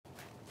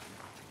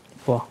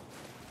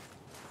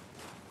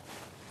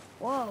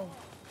Whoa.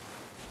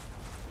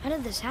 How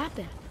did this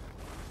happen?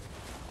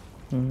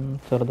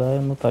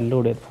 ചെറുതായൊന്ന്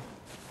തല്ലുകൂടിയത്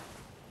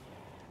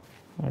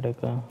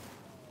ഇടയ്ക്ക്.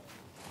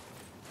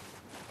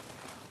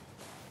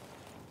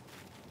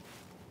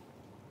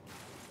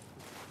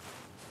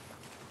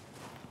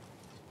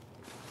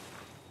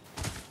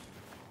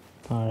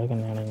 താഴെ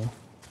തന്നെയാണെങ്കിൽ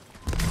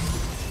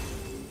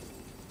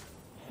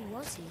Who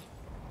was he?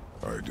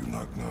 I do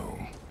not know.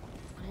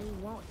 What did he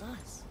want with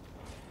us?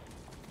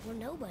 We're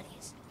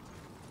nobodies.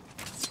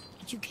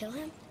 Did you kill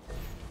him?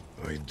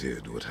 I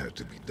did what had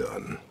to be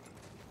done.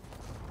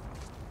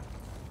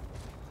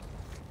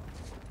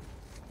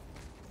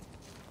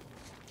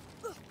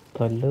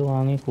 തല്ല്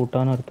വാങ്ങി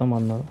കൂട്ടാനൊരുത്തം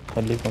വന്ന്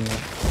തല്ലിക്കൊന്നു.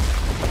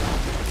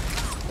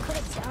 Could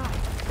have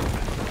died.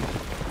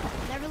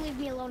 Never leave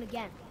me alone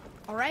again.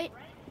 All right?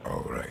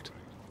 All right.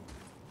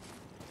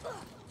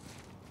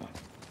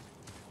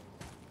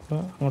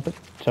 അങ്ങോട്ട്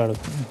ചാടും.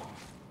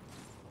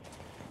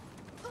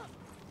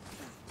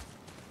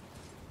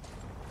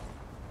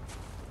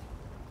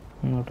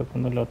 അങ്ങോട്ടൊക്കെ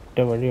ഒന്നുമില്ല, ഒറ്റ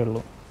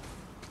വഴിയുള്ളൂ.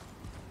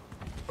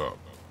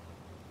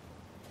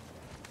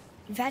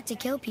 You've had to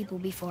kill people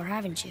before,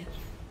 haven't you?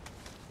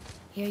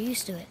 You're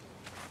used to it.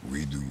 We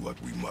do what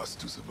we must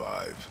to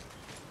survive.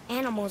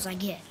 Animals, I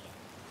get.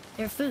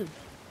 They're food.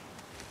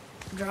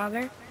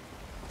 Draugr,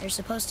 they're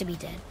supposed to be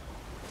dead.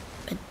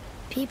 But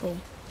people,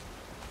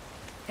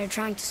 they're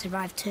trying to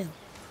survive too.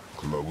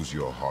 Close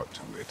your heart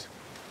to it.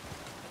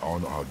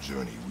 On our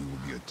journey, we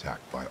will be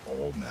attacked by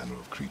all manner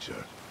of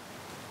creature.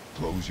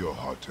 Close your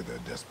heart to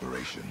their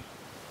desperation.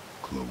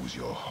 Close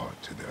your heart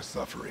to their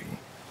suffering.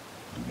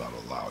 Do not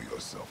allow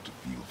yourself to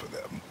feel for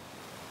them.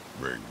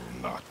 They will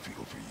not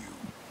feel for you.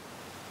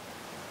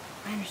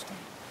 I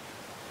understand.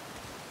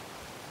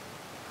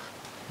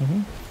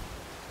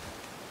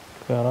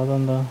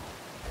 കയറാതെന്താ?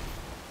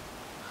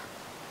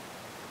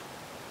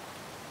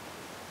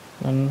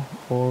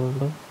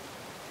 Hold.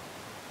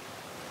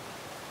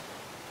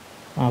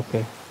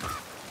 Okay,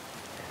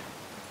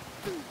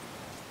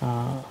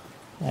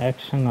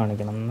 action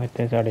കാണിക്കണം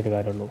എന്നിട്ടേ ചാടിയിട്ട്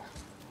കാര്യമുള്ളൂ.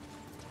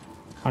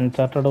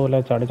 Uncharted പോലെ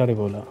ചാടി ചാടി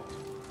പോകില്ല.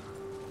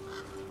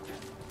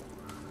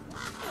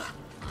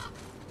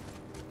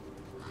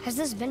 Has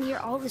this been here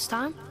all this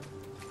time?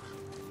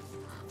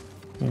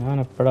 ഞാൻ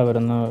എപ്പോഴാണ്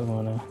വരുന്നത്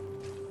മോനെ?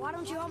 Why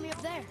don't you help me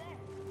up there?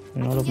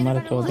 എന്നോട്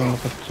ഉമ്മാരെ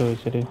ചോദ്യമൊക്കെ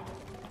ചോദിച്ചിട്ട്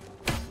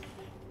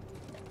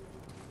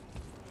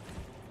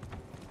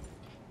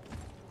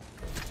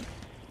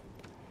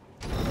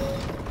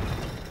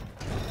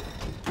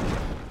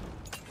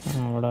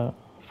അവിടെ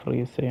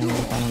ഫ്രീസ്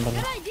ചെയ്യാനുള്ള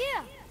സാധനമുണ്ടല്ലോ. Good idea.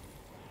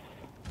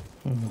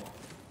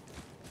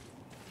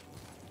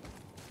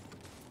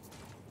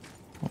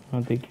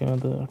 അധികം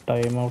അത്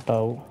ടൈം ഔട്ട്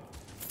ആവും.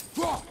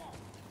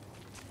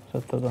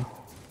 സത്യത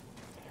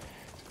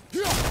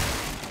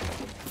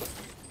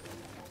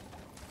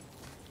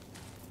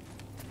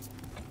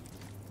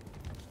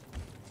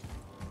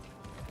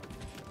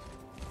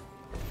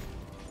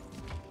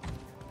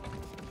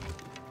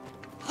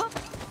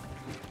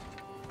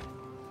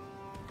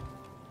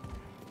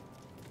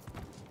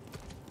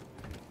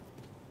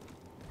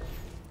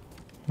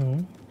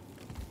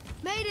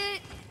Made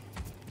it.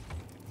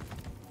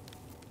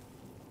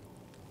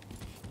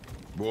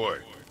 Boy.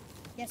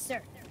 Yes, sir.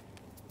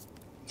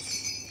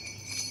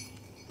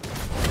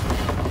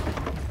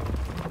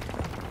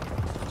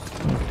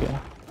 Okay.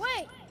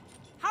 Wait.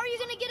 How are you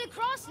going to get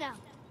across now?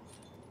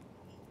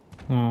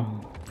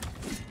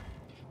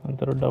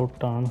 അതൊരു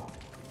ഡൗട്ടാണ്.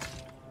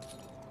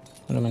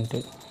 ഒരു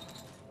മിനിറ്റ്.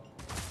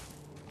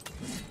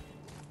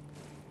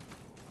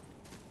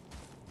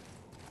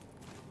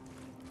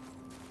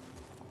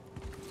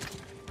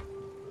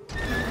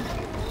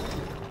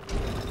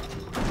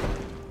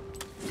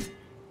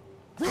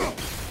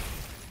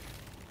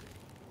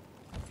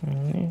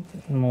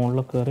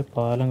 മുകളിൽ കയറി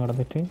പാലം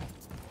കടന്നിട്ട്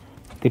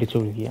തിരിച്ചു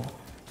വിളിക്കുക.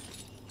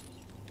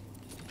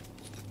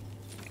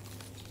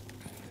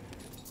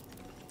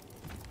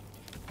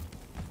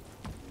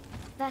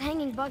 That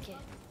hanging bucket.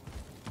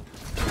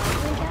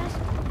 Dreamcast?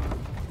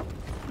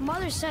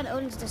 Mother said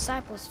Odin's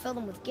disciples fill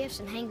them with gifts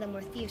and hang them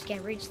where thieves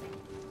can't reach them.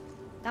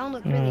 That one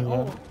looked really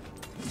old.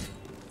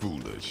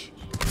 Foolish.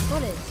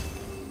 What is?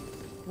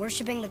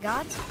 Worshipping the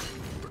gods?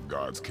 The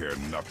gods care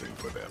nothing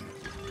for them.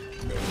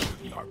 Men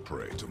should not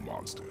pray to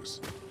monsters.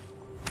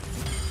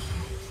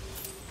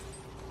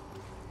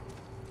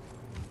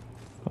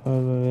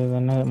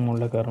 തന്നെ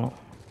മുകളിൽ കയറണം.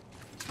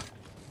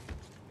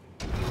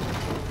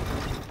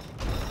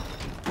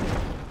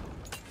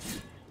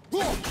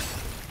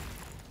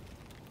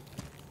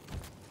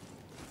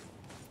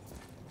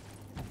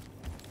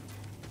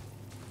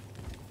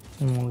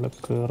 മുകളിൽ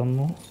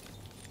കയറുന്നു.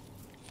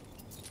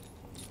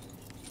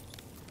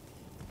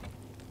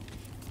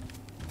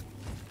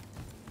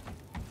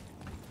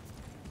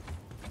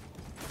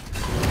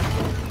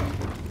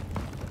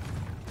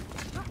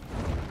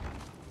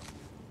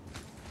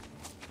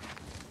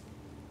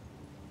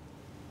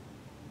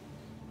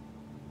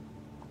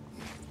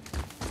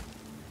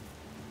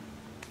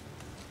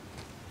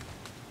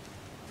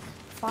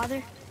 Father?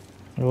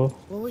 Oh.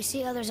 Will we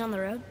see others on the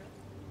road?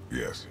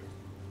 Yes.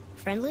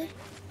 Friendly?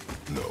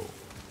 No.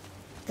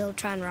 They'll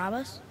try and rob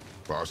us?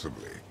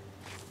 Possibly.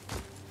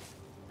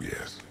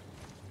 Yes.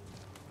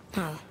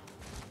 Huh.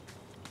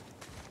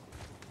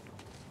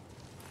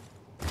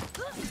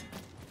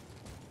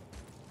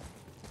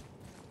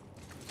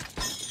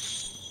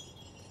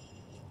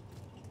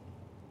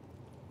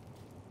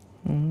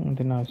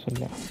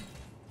 ഇതിനാവശ്യമില്ല.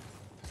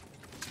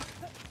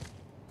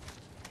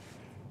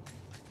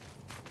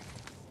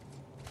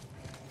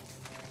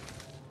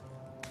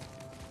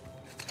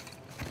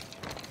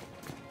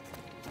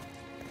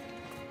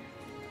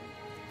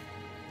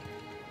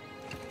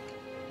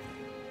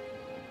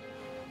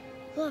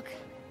 Look.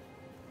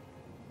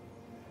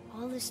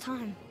 All this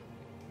time,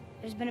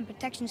 there's been a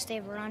protection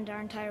stave around our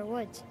entire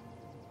woods.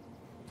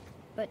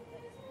 But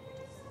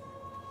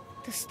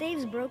the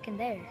stave's broken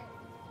there.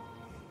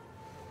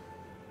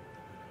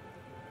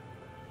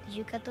 Did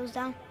you cut those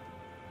down?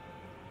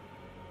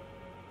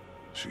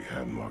 She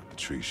had marked the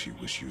tree she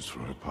wished used for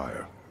her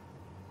pyre.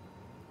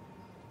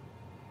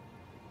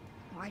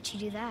 Why'd she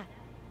do that?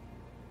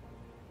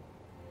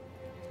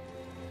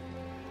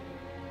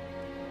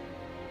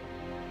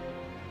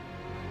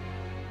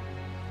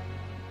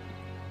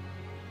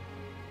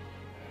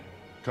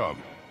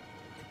 Come.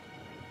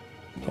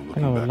 No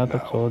അങ്ങനെ looking back വല്ലാത്ത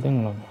now.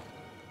 ചോദ്യങ്ങളാണ്.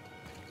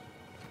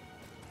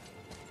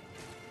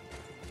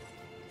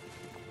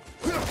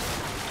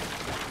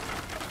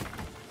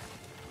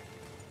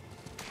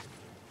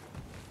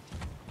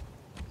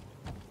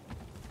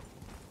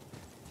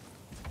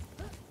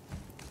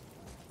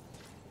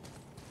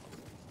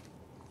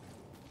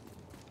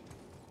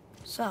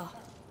 So,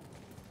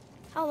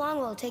 how long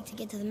will it take to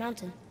get to the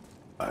mountain?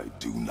 I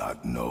do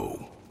not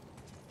know.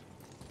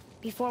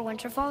 Before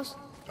winter falls?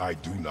 I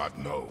do not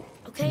know.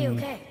 Okay,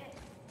 okay.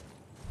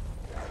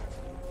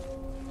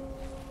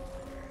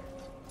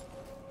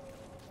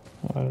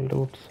 Wild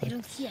roots. They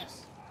don't see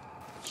us.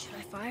 Should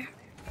I fire?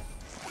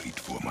 Wait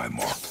for my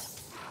mark.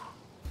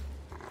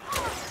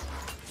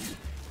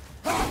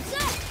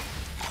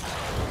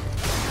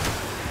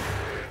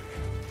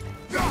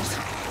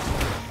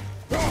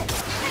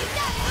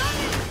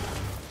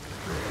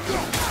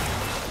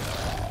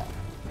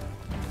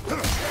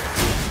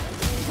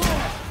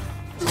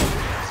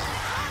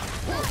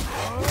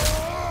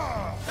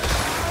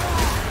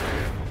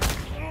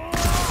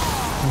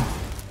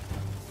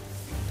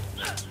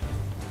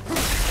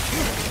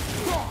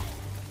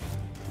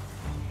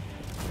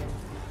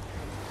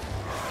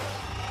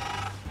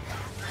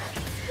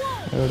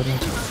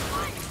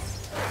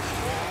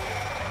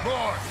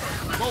 Boy,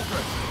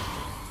 focus.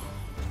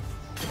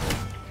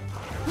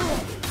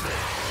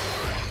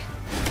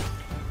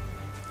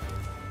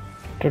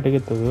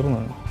 ഒറ്റയടിക്ക്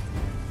തീർന്നു.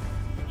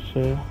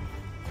 പക്ഷേ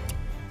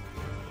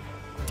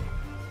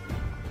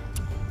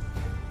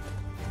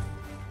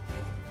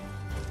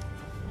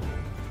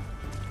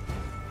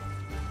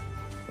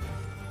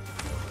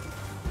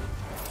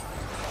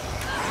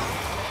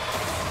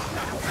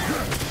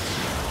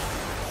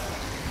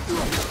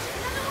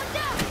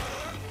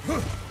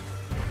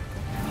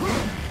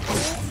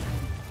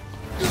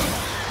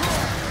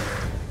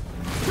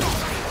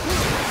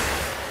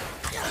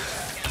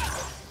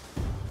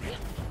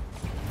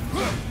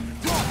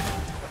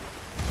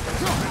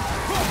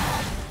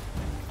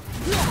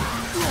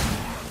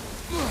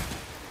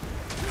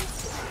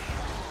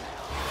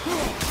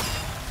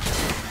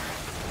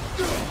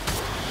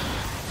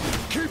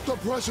Keep the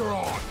pressure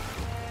on.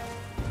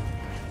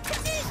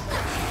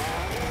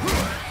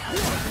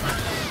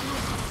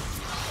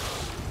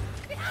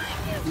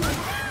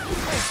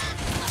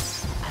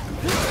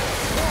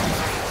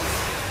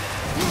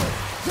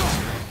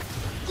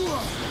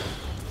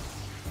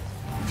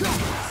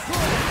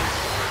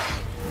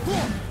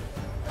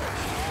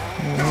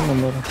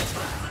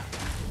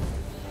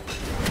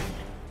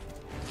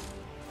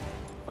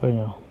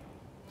 കഴിഞ്ഞോ?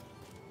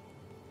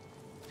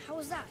 How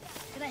was that?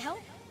 Did I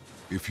help?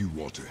 If you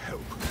want to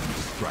help,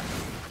 distract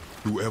them.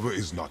 Whoever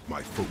is not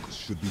my focus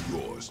should be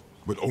yours,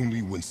 but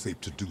only when safe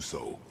to do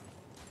so.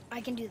 I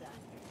can do that.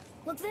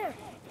 Look there.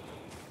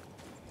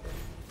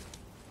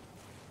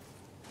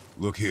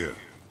 Look here.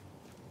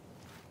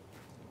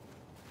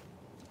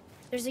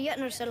 There's a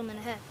Yutner settlement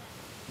ahead.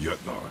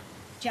 Yutnar.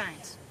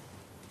 Giants.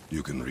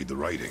 You can read the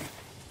writing.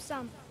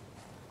 Some.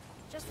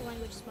 Just the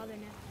language his mother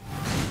knew.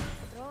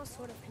 But they're all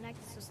sort of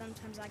connected, so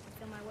sometimes I can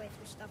feel my way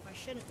through stuff I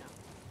shouldn't know.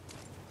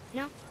 You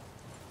know?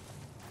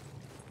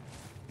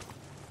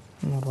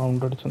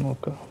 Round അടിച്ച്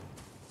നോക്കാം.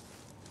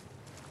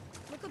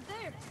 Look up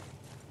there.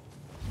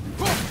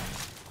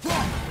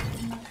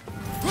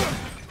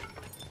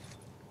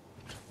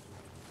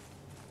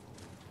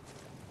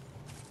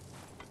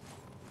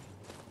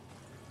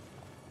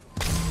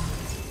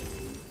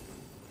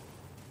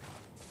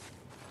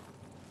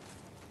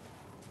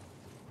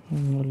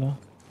 ഒന്നുമില്ല.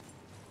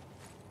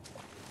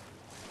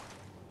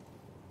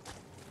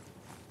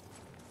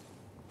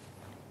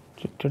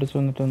 ചുറ്റടിച്ച്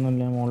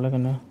വന്നിട്ടൊന്നുമില്ല. മുകളിലേക്ക്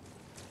തന്നെ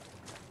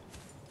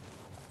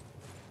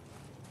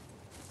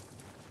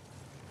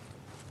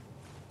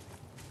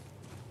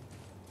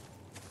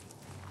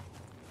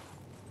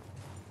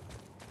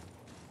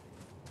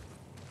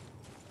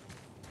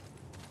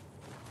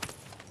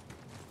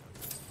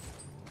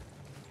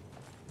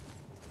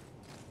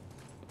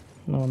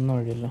ഒന്നും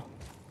വഴിയില്ല.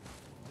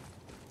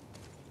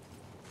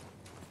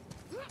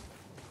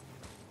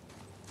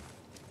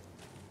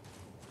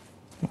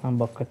 ആ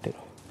bucket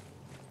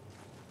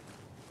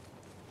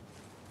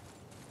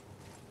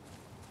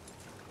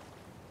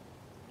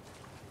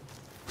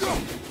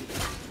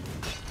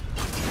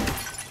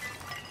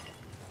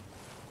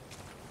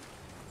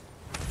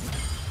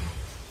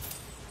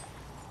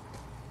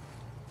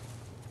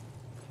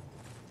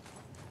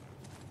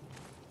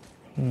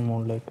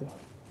മുകളിലേക്ക്.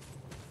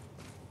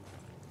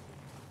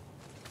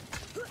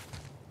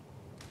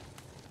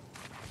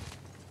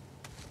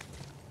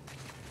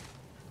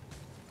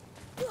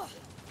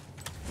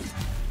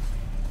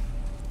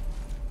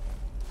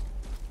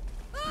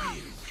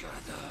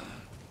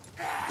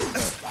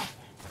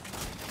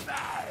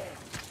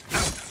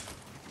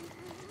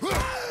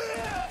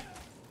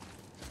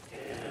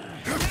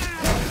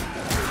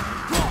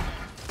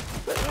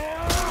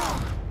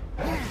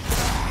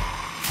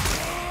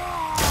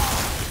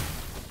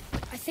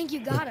 I think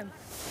you got him.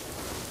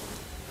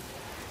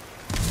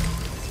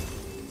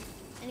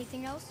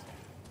 Anything else?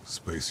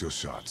 Space your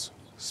shots.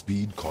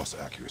 Speed costs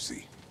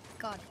accuracy.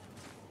 Got it.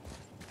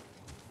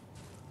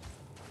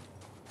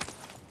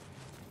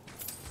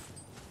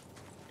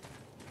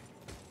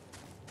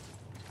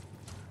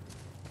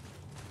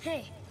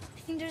 Hey, I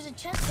think there's a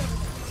chest over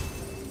there.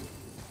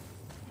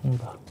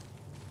 എന്താ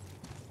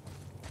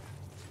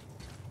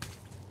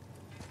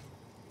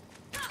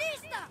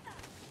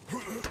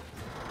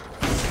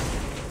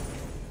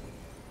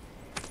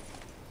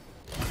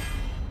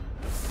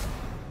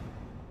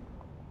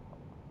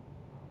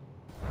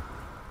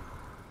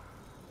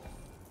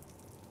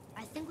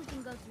I think we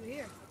can go through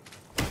here.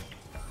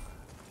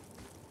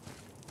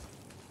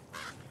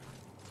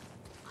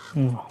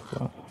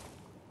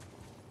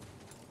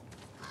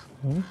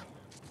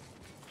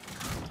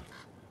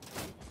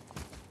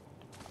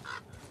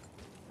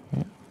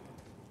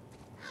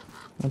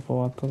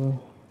 പോവാത്തത്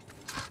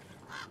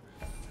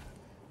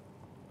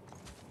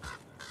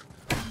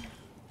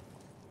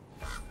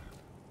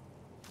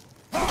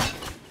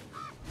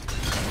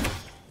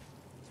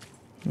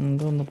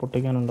എന്തോന്ന്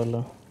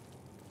പൊട്ടിക്കാനുണ്ടല്ലോ.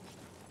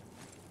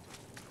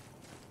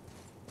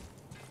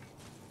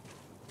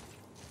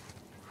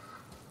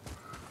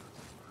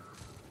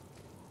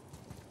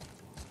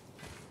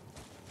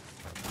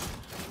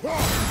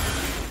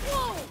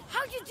 Whoa!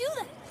 How'd you do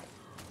that?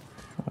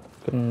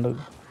 ഉണ്ട്.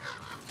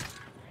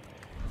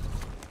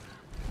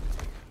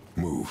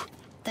 Move.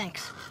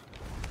 Thanks.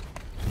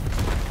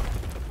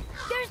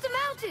 There's the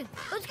mountain!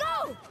 Let's go!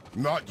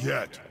 Not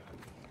yet.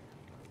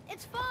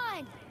 It's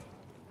fine.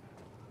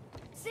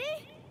 See?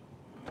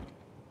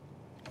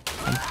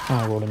 ആ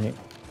പൊളിഞ്ഞ്.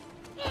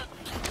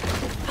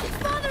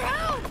 Father,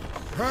 help!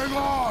 Hang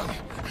on!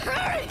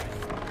 Hurry!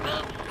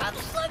 I'm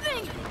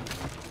slipping!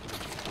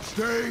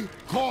 Stay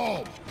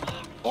calm.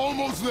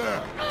 Almost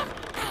there.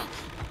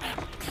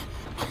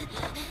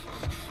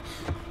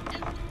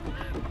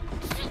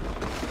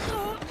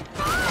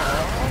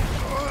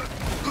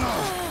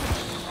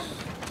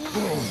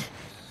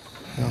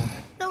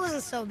 That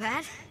wasn't so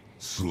bad.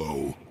 Slow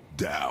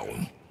down.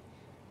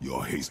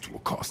 Your haste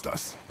will cost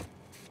us.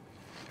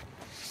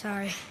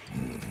 Sorry.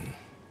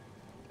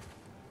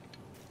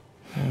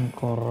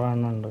 കുറേ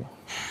എണ്ണമുണ്ട്.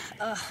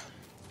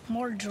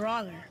 More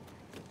Draugr.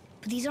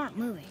 But these aren't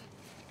moving.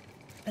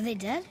 Are they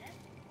dead?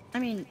 I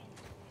mean,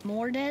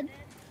 more dead?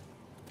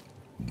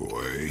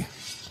 Boy.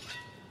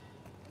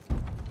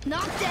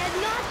 Not dead,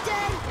 not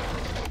dead!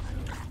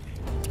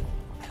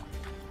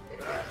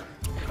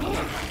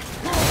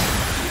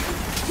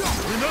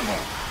 Remember,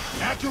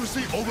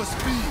 accuracy over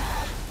speed.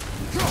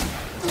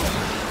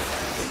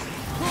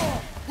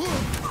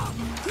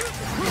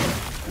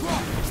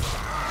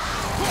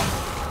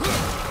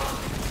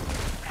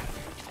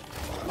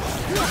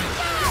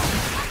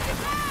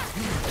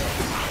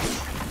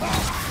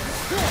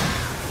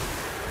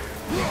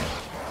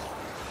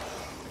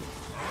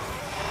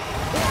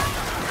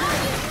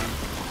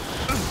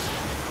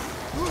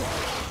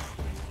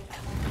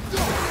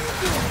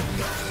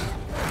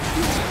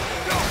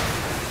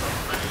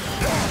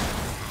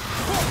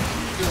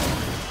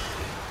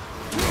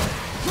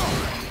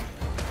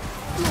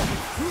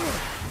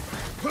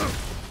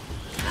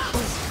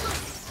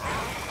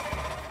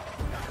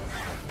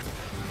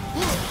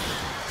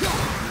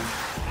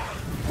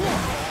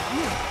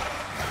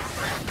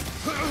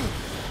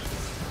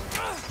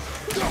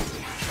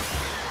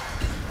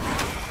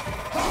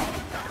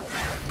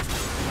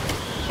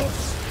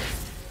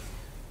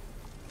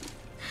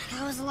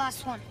 That was the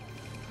last one.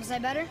 Was I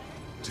better?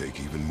 Take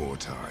even more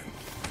time.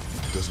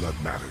 Does not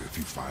matter if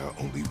you fire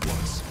only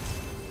once.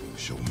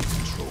 Show me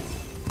control.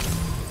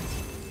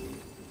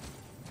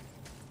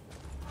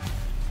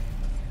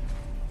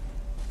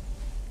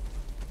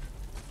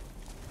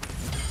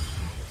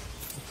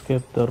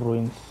 Escape the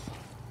ruins.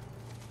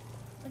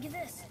 Look at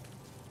this.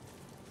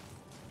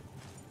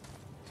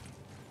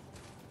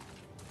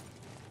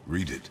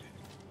 Read it.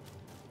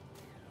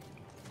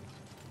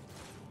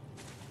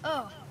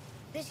 Oh,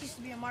 this used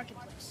to be a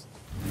marketplace.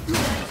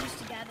 Guys used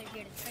to gather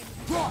here to trade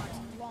with gods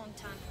a long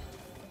time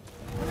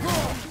ago.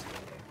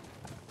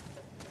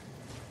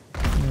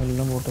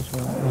 എല്ലാം പൊട്ടിച്ചു.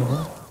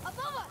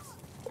 Above us!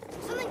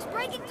 Something's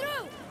breaking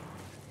through!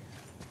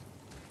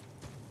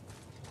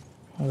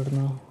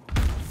 എവിടുന്നാ?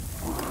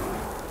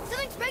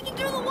 Something's breaking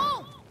through the wall!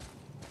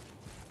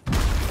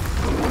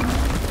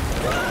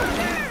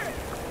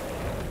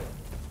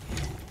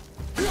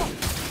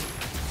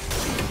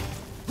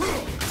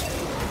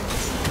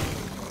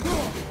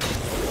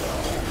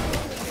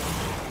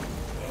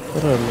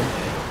 ഇത്രേ ഉള്ളൂ,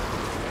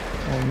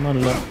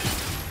 ഒന്നല്ല.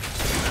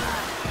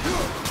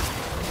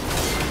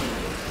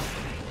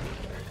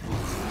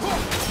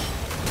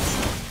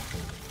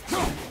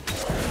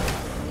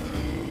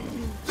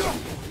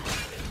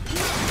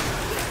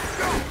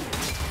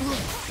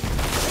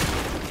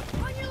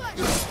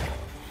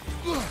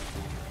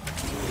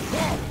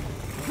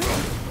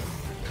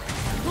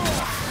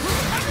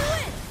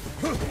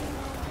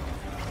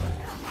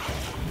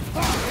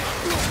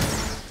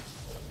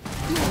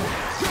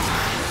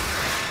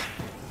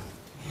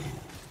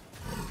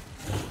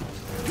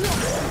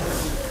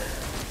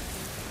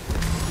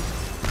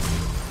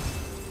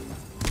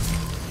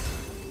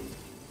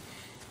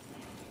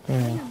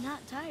 I'm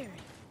not tired.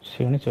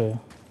 ക്ഷീണിച്ചോയോ?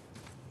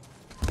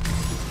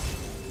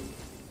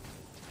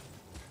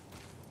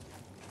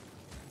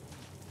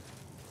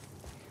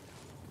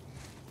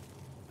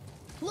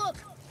 Look!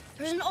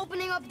 There's an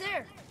opening up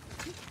there!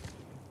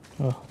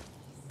 Oh,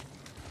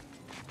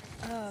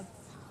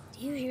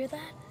 Do you hear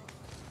that?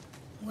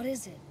 What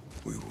is it?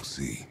 We will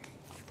see.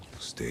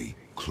 Stay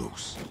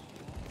close.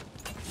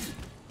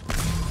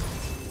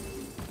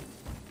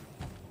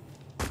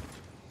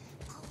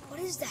 What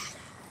is that?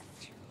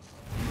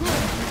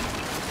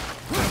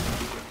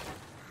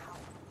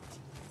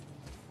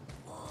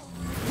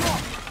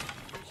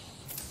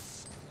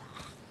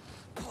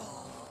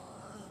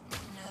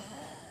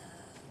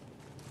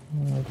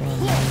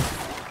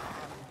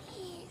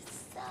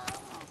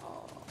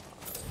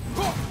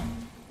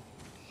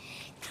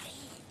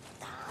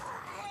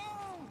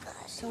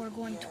 So we're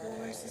going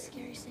towards the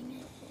scary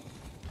singer?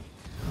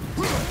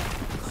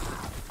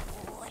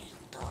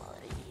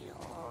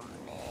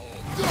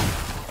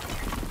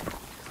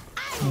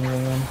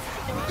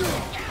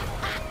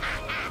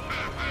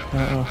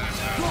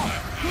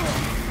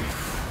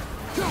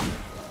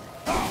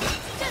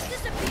 Just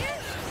disappear?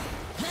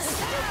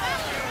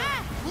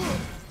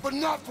 But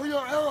not for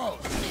your arrows!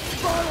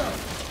 Fire!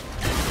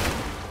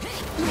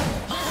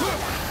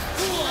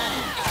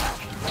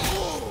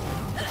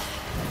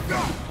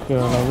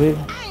 കിളവ്.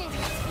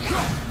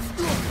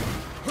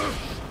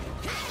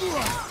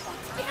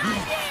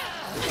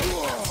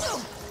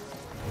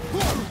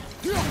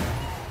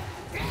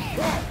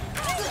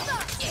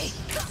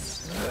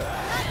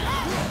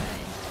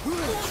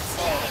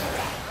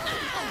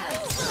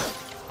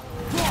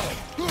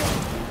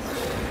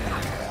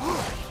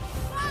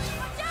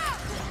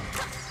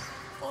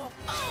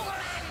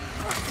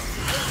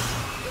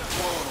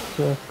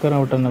 ചെക്കൻ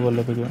അവിടെ തന്നെ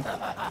കൊല്ലപ്പിക്കും.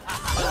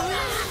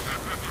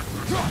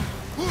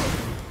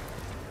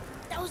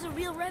 That was a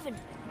real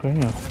revenant.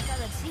 കഴിഞ്ഞോ? I never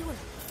thought I'd see one.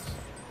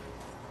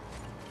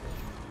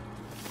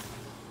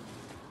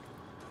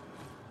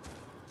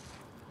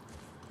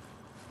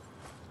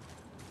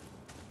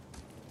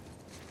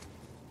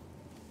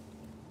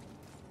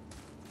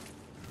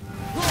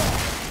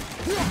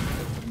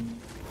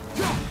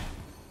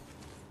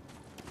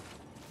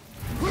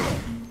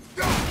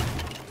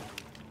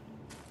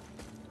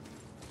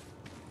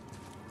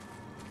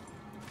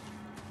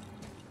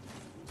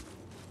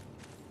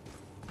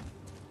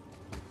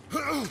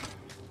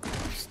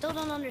 I still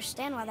don't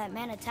understand why that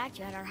man attacked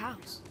you at our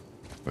house.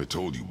 I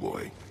told you,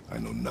 boy. I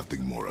know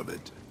nothing more of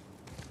it.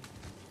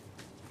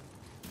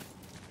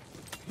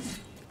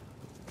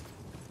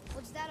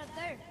 What's that up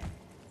there?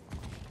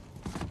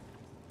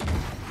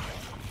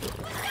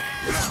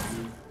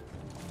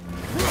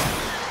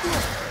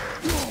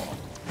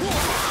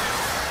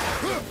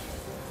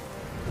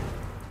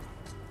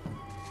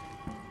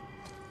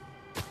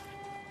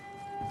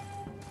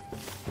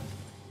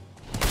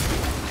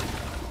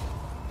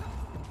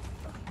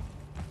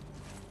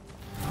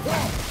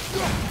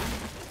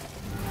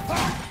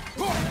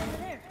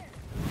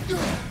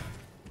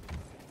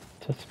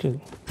 Just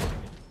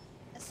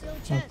That's the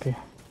old chest. okay.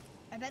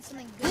 I bet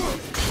something good.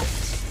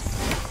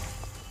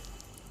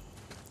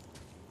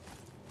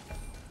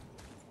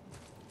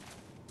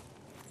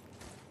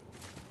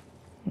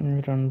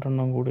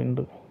 രണ്ടെണ്ണം കൂടി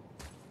ഉണ്ട്.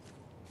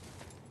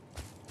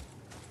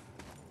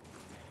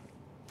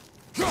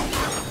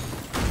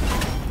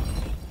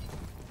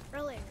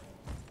 Earlier,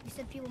 you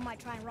said people might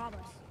try and rob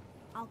us.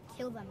 I'll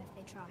kill them if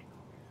they try.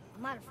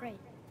 I'm not afraid.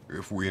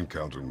 If we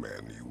encounter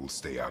men, you will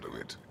stay out of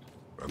it.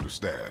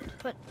 Understand?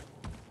 But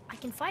I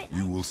can fight.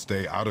 You will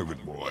stay out of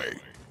it, boy.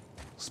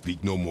 Speak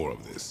no more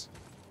of this.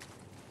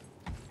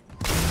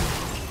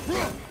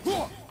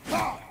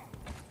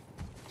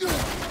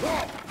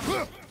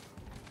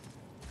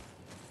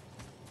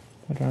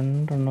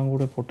 രണ്ടെണ്ണം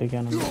കൂടി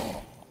പൊട്ടിക്കാനുണ്ട്.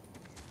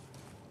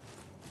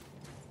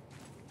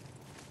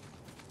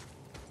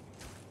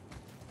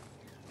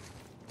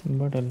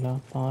 ഇവിടെ അല്ല,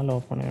 പാൽ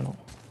open ചെയ്യണം.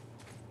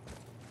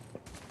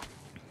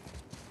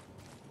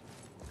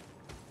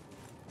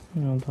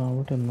 അത്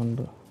അവിടെ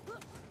ഒന്നുണ്ട്.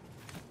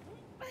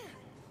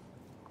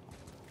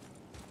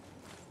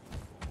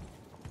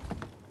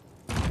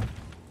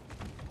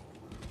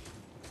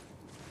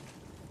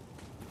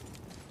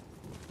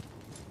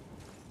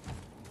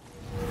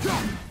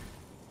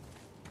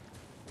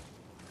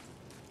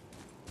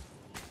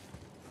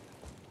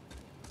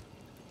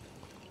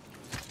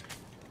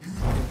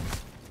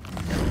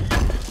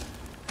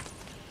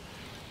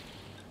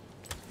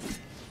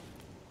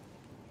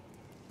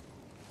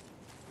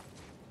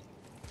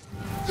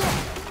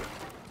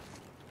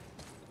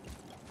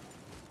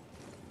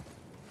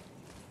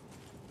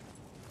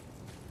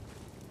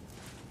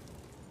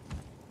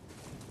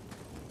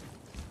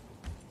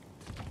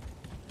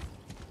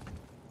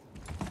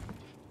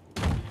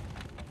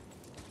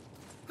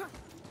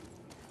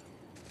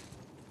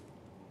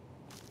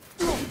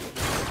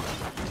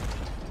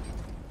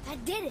 I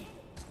did it!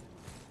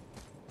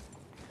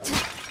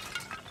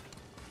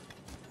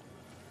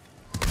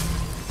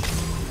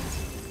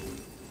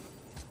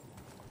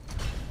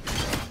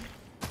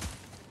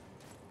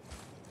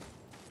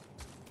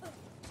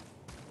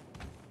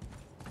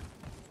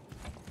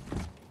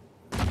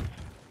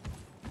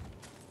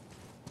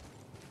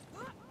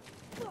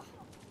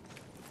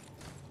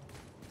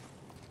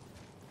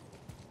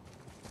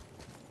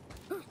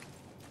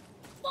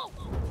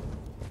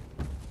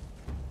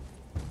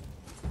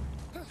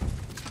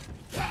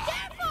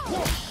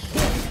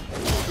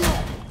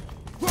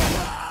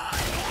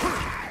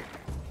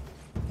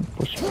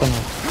 പുഷ്പന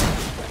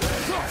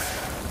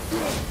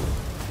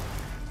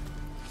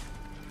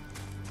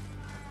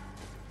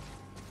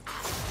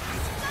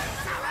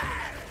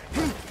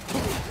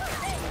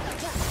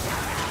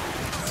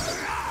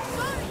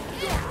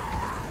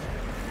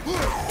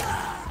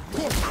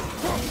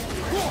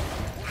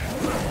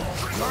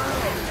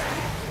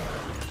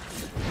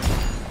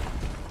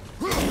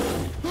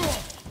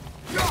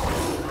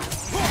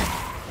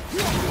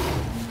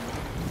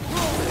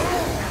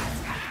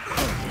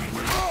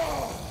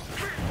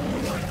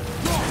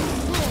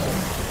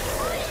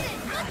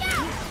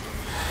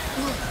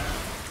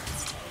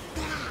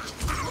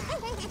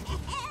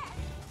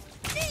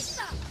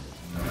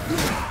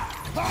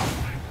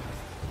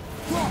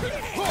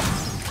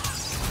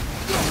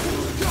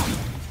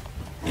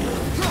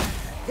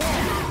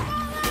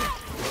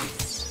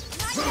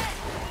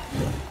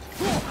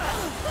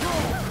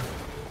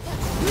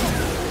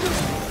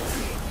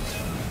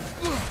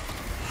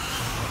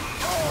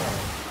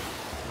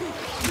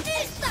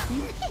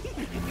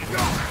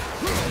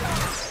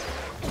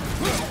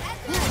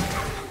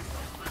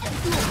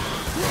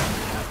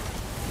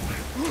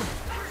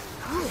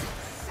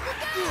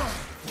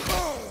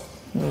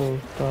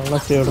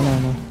തള്ളക്ക്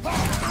എവിടുന്നാണ്?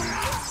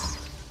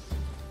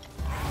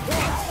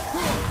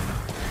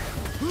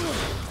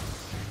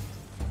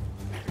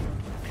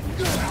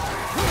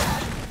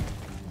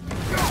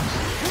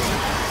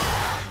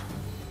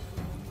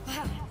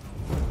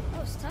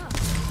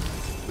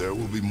 There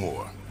will be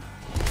more.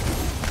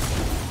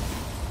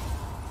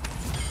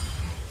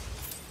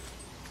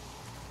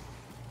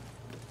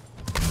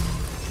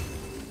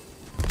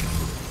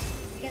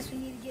 Guess we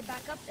need to get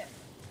back up there.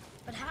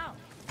 But how?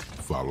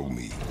 Follow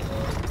me.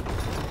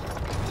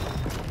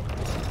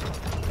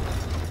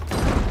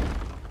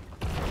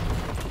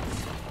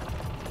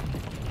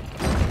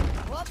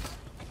 Whoops.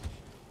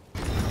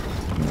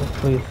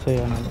 Freeze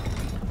ചെയ്യാനാണ്.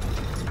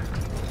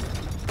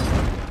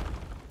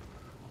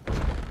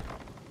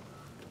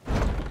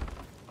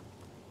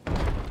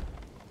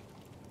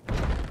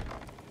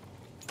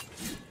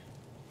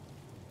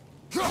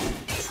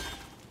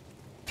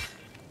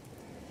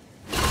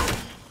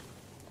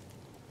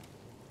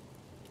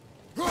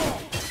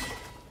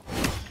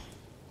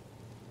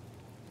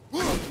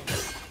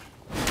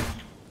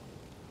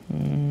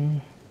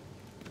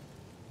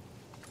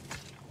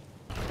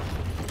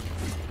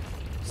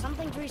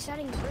 Something's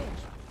resetting the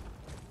bridge.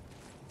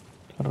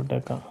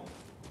 കറക്റ്റേക്കാം.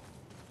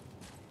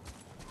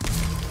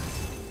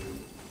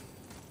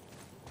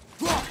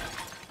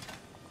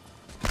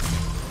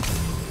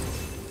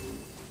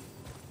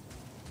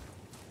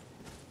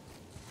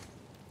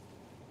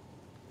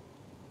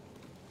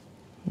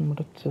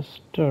 നമ്മുടെ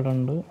ചെസ്റ്റ് അവിടെ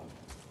ഉണ്ട്.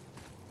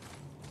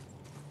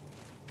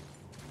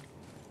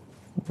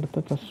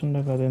 ഇവിടുത്തെ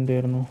ചെസ്റ്റിൻ്റെ കഥ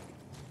എന്തായിരുന്നു?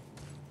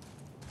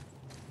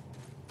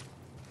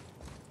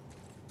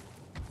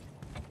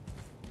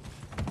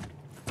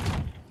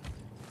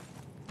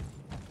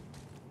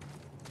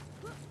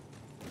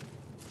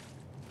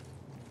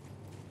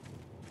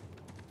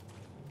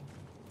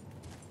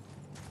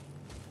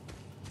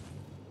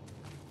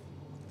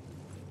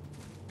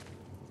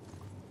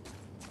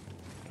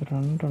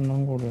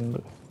 രണ്ടെണ്ണം കൂടി ഉണ്ട്.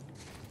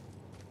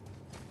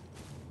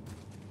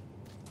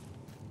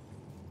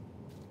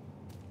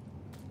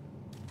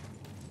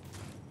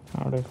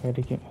 അവിടെയൊക്കെ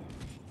ആയിരിക്കും.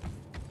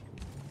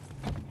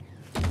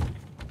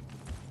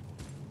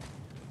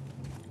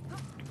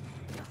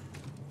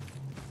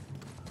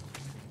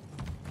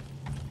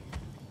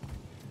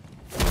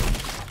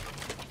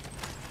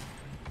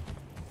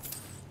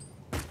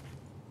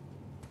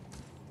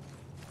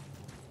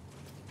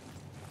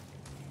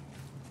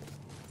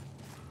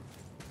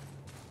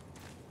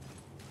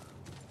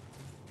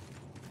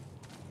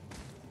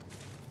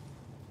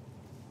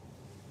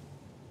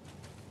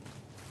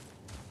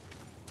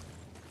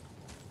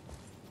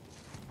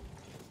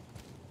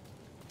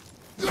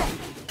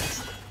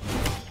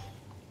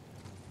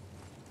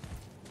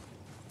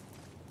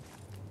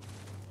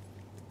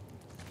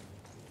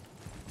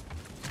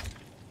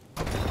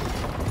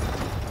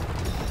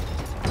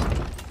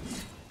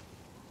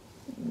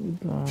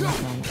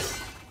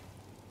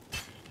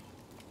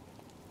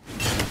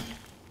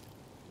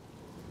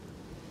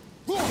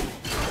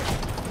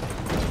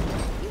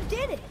 You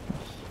did it.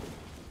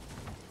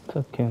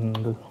 ഇതൊക്കെ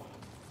എന്ത്?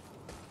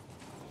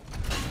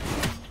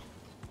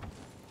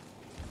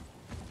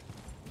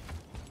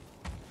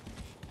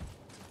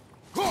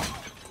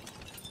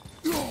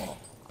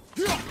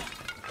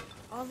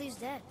 All these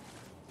dead.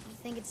 You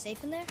think it's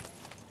safe in there?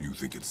 You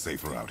think it's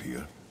safer out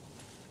here?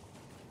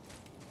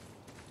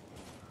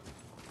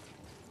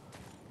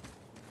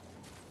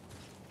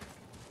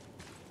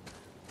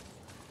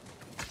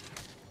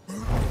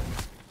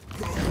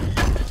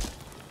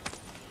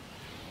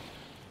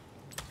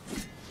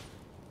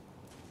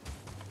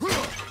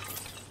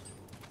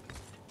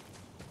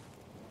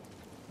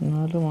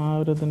 എന്നാലും ആ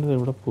ഒരു ഇതിൻ്റെ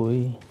എവിടെ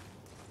പോയി?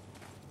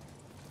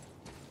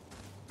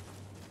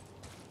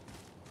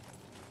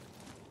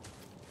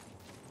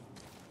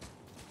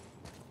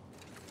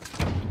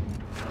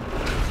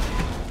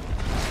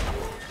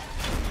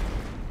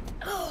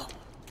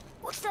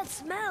 What's that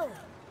smell?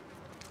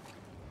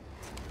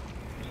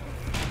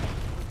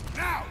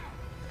 Now!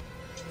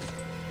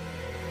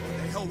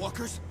 The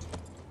Hellwalkers?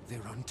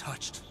 They're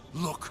untouched.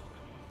 Look!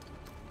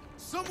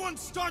 Someone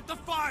start the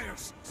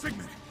fires!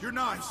 Sigmund, your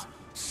knives!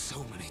 So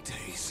many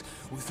days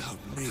without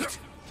meat.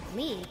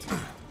 Meat?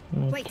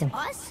 Wait,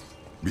 us?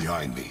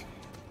 Behind me.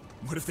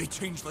 What if they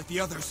change like the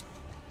others?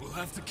 We'll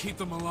have to keep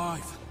them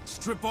alive.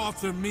 Strip off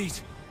their meat.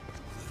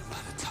 A little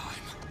at a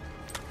time.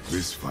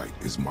 This fight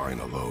is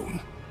mine alone.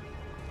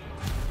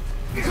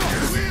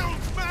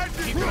 Wield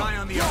magic! Keep an eye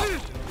on the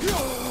others.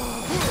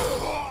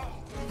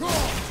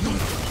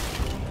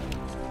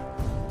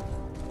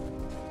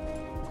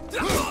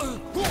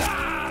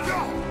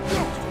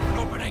 An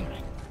opening.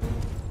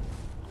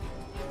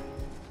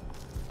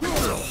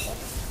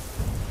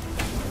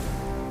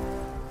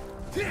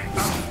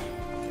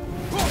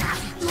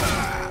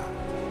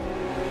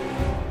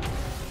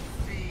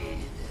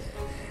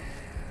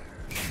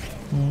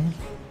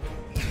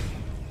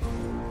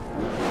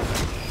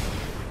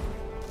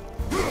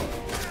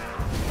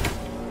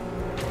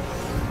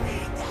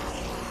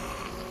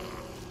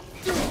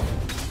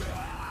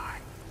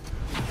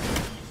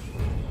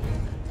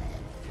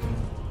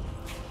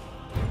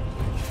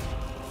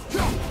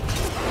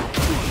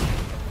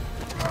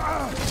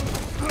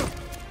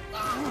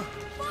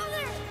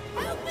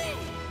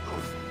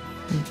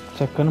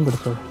 ചെക്കനും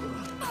പിടിച്ചോ?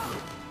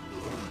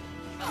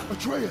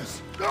 Atreus!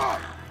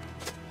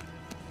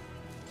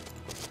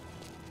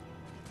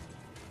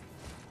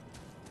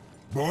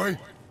 Boy?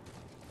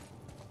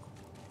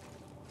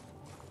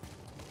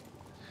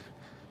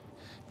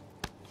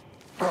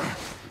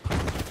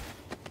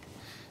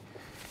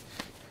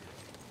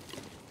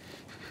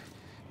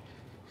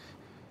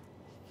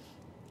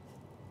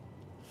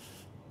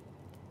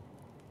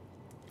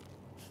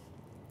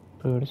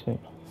 പേടിച്ചേ.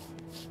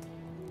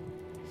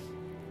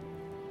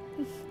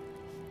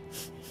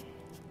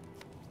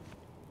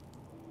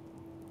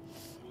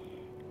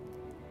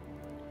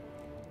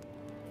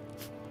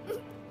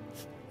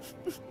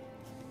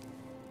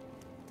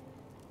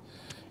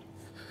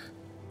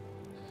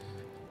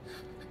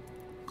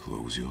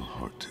 Close your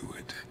heart to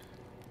it.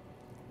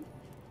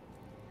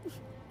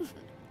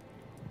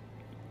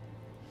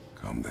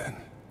 Come then.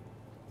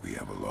 We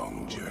have a long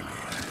journey.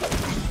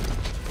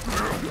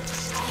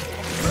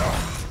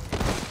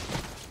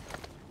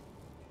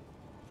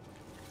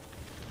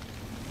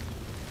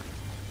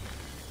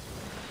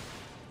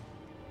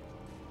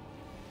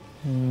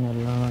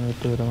 എല്ലാം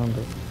ആയിട്ട്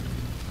വരുന്നുണ്ട്.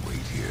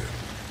 Wait here.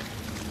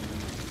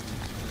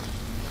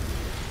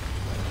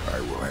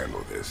 I will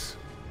handle this.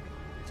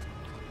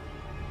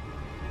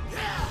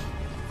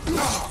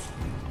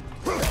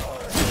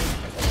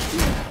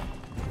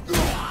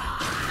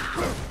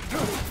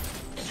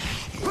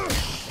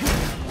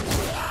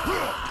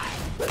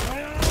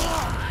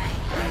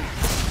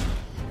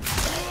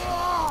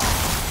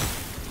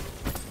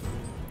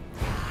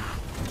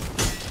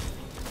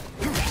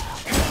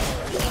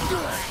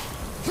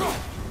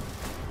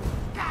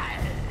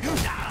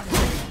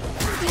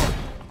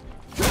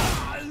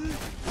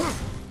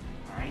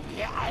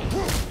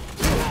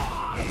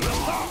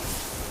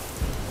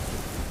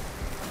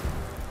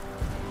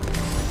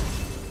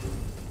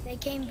 They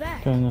came back.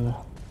 കഴിഞ്ഞല്ലേ?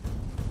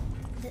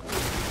 They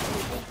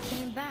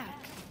came back.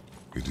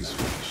 It is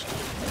finished.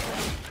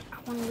 I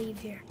want to leave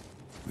here.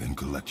 Then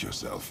collect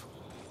yourself.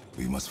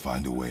 We must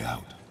find a way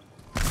out.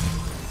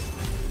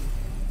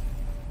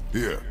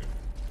 Here.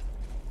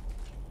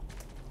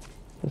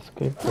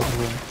 Escape the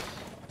ruins.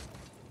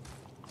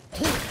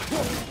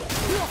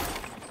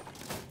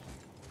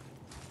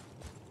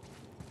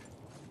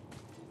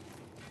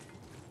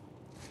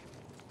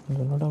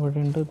 ഇതിലൂടെ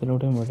വഴിയുണ്ട്,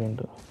 ഇതിലൂടെയും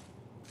വഴിയുണ്ട്.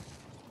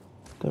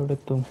 ഇതെവിടെ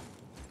എത്തും?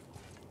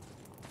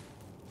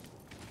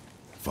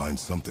 Find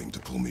something to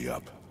pull me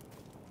up.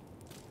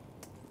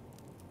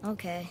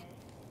 Okay.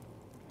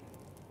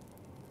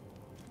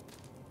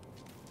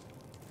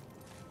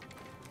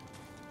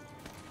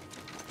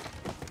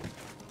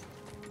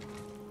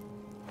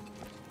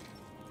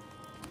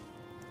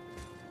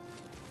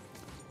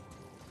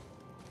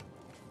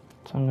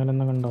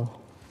 ചങ്ങലെന്ന് കണ്ടോ?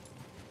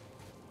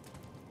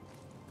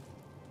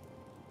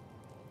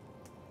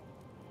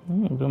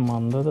 ഒരു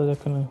മന്ദത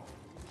ചെക്കന്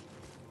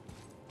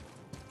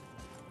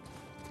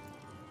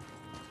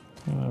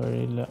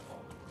വഴിയില്ല.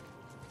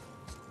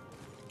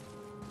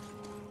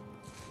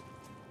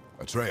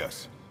 Atreus,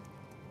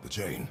 the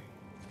chain.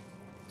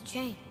 The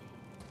chain.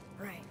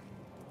 Right.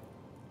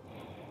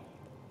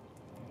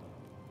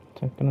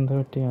 ചെക്കൻ എന്താ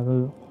പറ്റി? അത്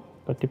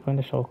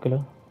പറ്റിപ്പോൻ്റെ ഷോക്കില്.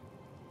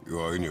 You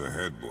are in your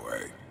head, boy.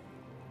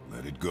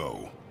 Let it go.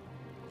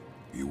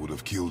 He would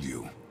have killed you.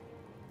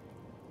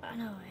 I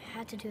know, I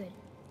had to do it.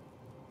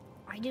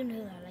 I do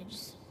know that, I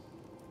just...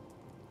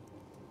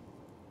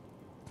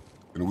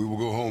 And we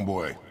will go home,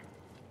 boy.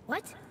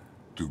 What?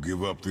 To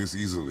give up this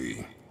easily.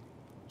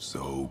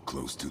 So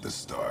close to the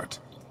start.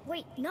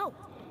 Wait, no.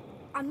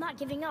 I'm not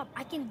giving up.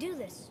 I can do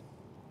this.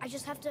 I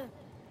just have to,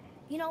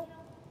 you know,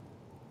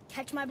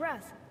 catch my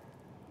breath.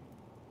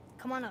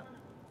 Come on up.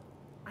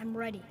 I'm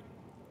ready.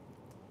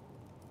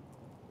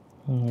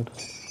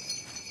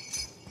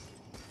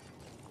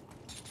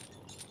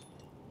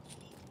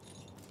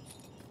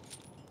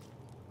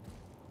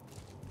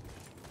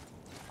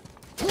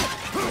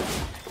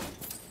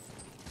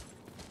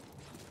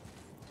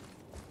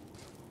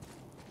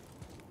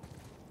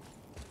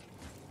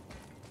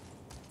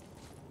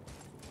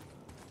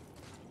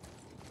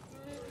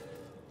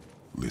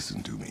 Listen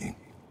to me.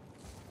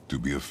 To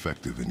be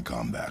effective in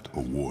combat,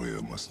 a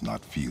warrior must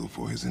not feel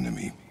for his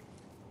enemy.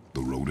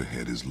 The road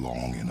ahead is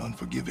long and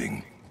unforgiving.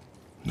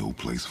 No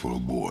place for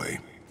a boy.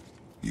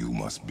 You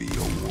must be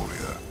a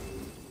warrior.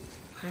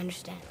 I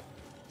understand.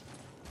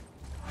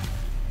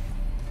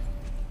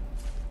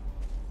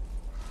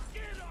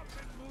 Get up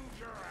and move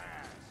your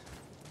ass!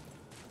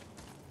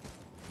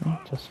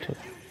 Just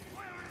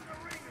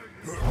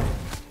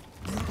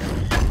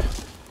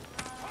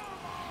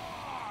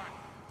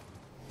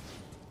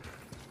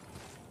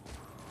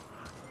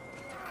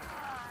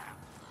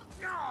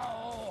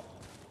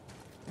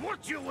What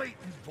you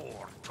waiting for?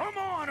 Come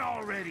on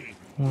already!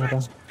 Okay.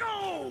 Let's go!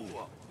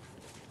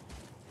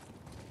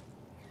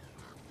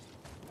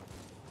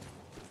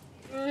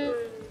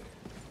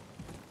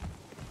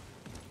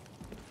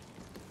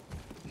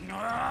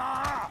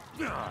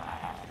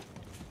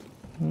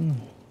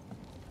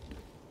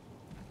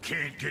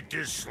 Can't get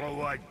this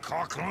slow-eyed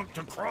cocklump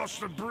to cross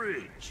the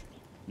bridge.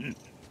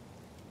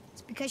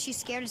 It's because she's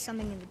scared of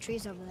something in the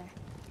trees over there.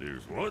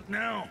 There's what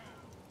now?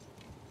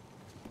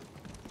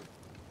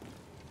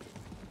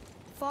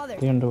 Father,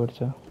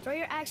 കണ്ടുപിടിച്ച throw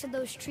your axe at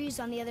those trees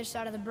on the other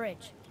side of the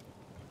bridge.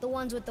 The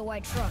ones with the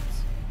white shrubs.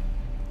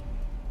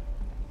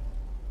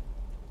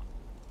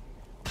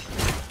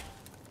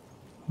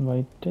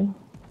 White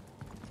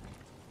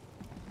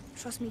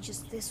Trust me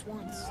just this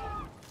once.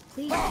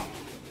 Please.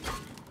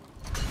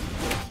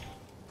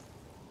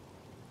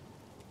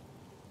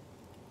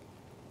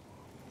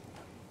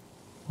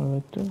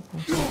 White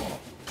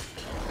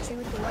Tree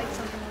with the white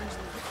something orange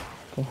leaves.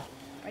 Okay.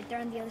 Right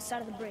there on the other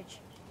side of the bridge.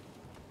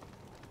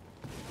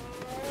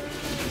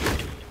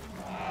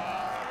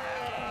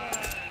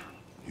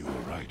 You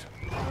were right.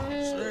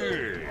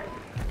 Say,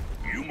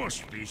 you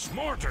must be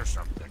smart or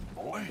something,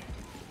 boy.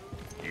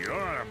 You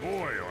are a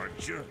boy,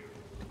 aren't you?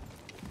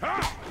 Ha!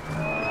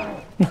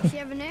 Does she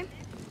have a name?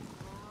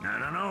 I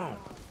don't know.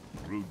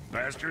 Rude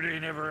bastard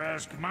ain't ever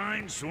asked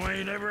mine, so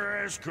ain't ever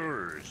asked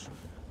hers.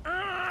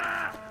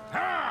 Ah!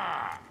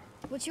 Ha!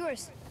 What's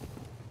yours?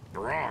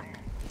 Brock.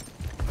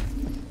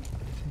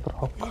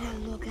 Brock.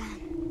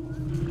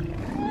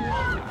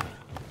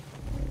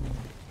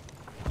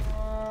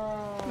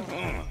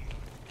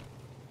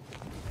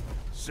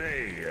 Say,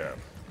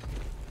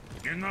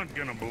 you're not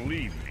gonna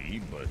believe me,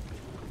 but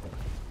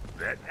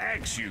that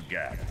axe you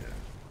got,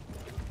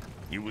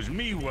 it was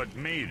me what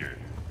made her.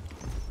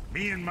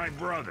 Me and my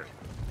brother.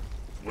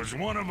 Was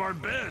one of our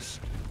best.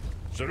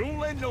 So don't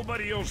let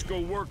nobody else go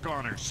work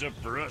on her except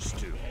for us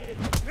two.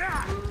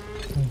 Ah!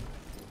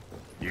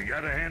 You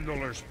gotta handle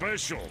her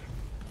special,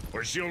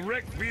 or she'll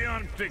wreck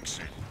beyond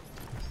fixing.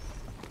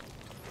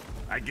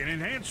 I can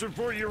enhance her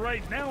for you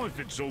right now if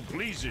it so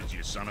pleases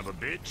you, son of a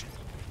bitch.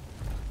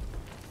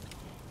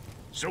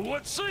 So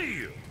what say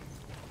you?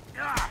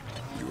 Ah!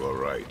 You are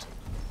right.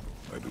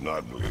 I do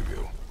not believe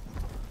you.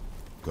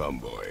 Come,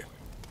 boy.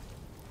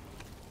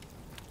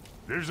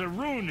 There's a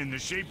rune in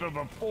the shape of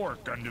a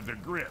fork under the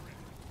grip.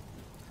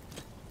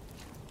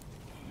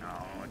 No,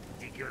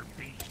 digger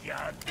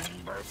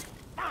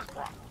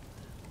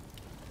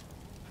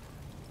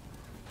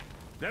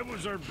That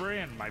was our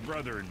brand, my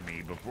brother and me,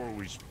 before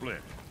we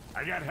split.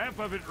 I got half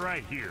of it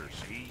right here,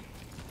 see?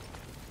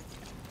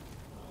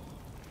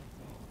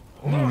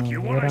 Look,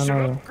 you want I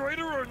should upgrade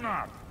her or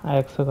not?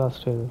 Ax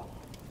cast ചെയ്തു.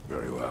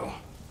 Very well.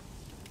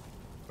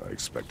 I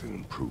expect an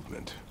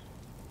improvement.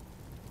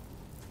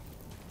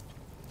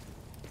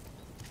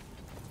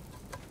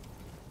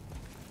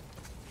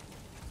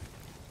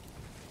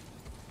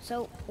 So,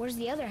 where's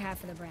the other half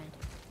of the brand?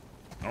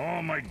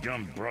 All my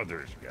dumb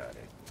brothers got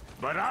it.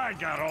 But I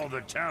got all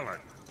the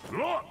talent.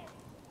 Look!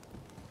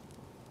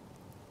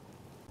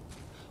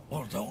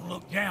 Well, don't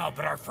look now,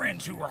 but our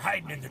friends who were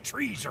hiding in the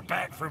trees are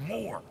back for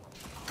more.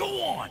 Go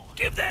on,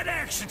 give that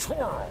axe a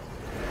twirl.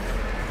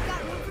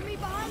 Got room for me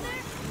behind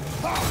there?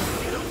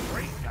 You don't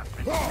break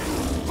nothing.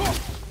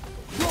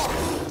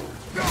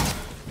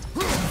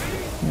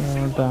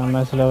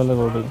 Damage level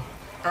കൂടി.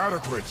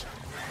 Adequate.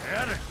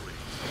 Adequate.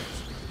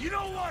 You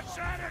know what's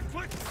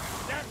adequate?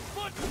 That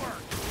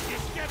footwork.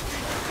 It gets me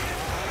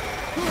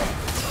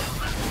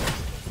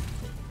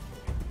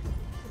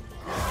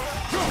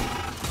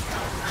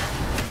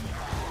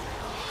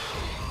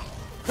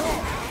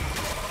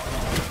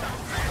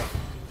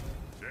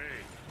Say,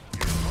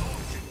 your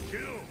dog can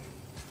kill.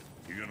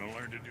 You gonna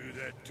learn to do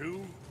that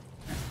too?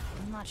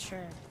 I'm not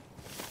sure.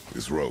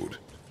 This road,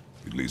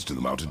 it leads to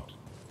the mountain.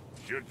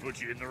 Should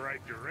put you in the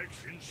right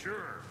direction,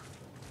 sure.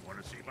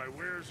 Want to see my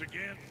wares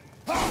again?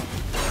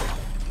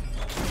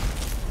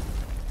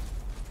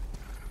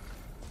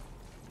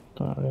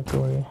 താഴേക്ക്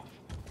വഴി.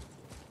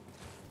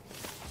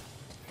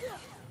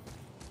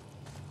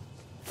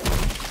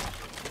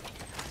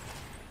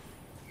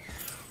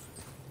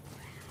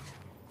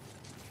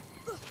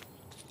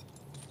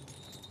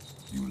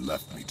 You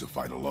left me to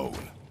fight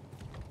alone.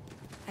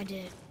 I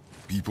did.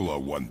 People are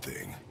one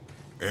thing.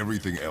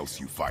 Everything else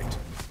you fight.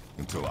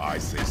 Until I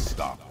say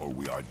stop or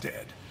we are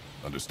dead.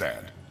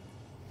 Understand?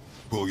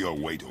 Pull your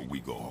weight or we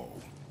go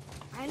home.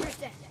 I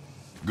understand.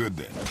 Good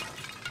then.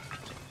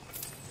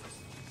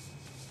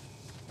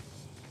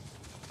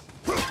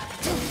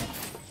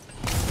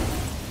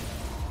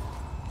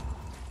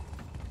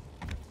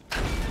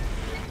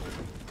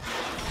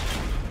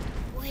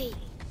 Wait,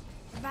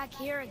 we're back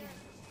here again.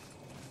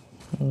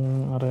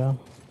 അറിയാം.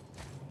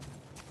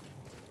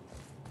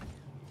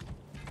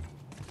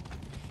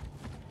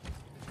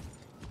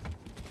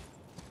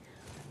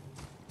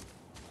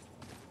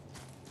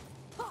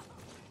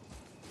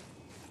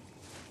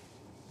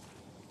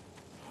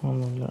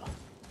 ഒന്നുമില്ല.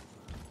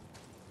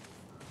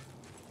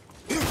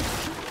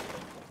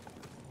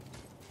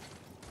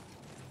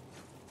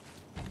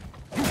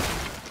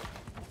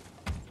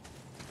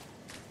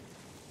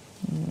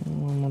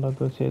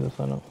 നമ്മളത് ചെയ്ത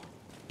സ്ഥലം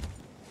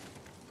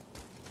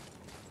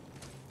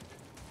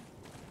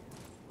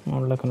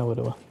മുകളിലേക്ക് തന്നെ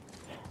വരുക.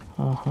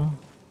 ആഹാ,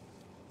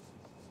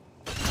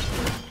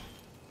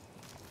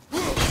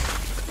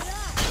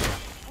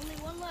 Only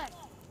one left.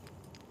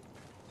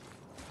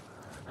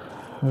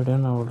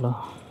 എവിടെയാണ് ഉള്ള?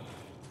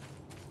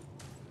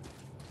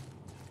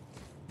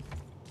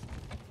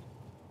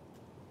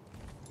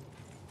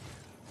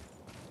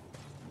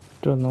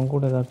 ഒന്നും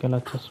കൂടെ ഇതാക്കിയാൽ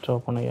ചെസ്റ്റ്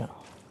ഓപ്പൺ ചെയ്യാം.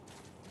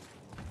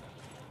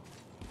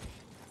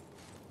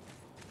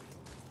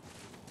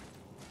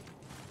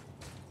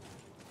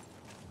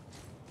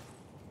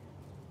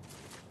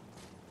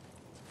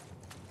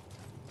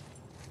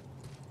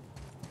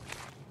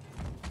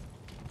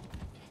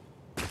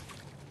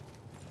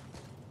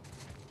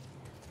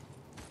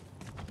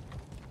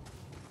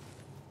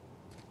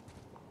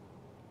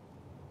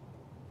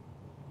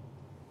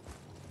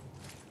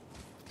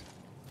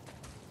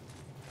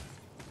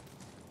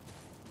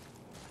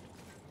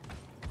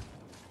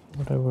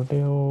 ഇവിടെ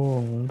എവിടെയോ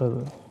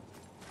ഉണ്ടത്.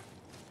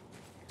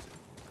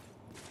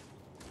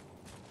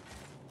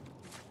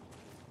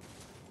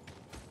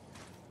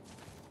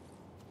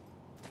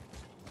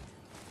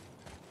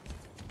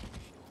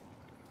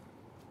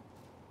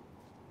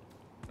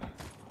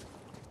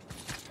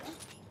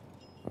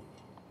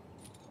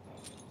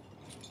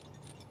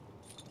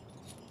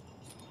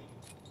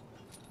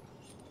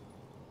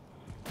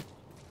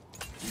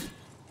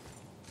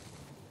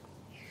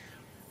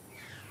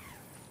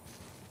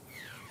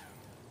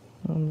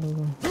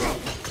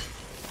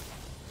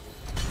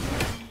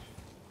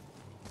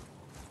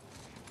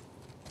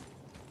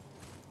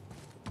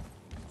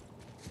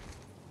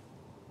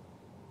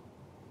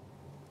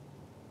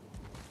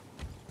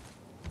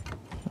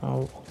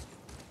 Oh.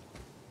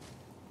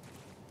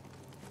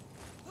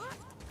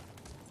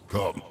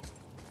 Come.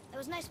 It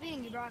was nice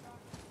meeting you, Brock.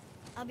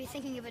 I'll be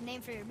thinking of a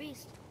name for your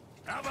beast.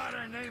 How about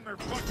I name her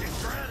fucking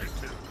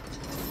Gratitude?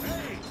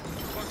 Hey,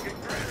 fucking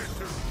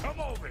Gratitude, come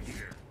over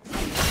here.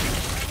 I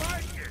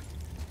like it.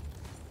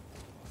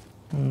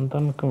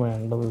 എന്താണ്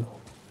വേണ്ടത്?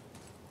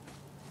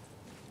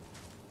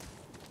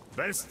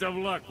 Best of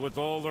luck with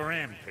all the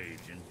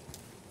rampaging.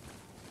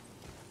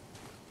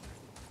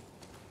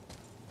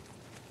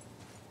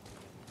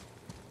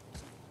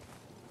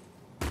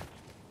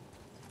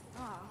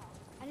 Aw,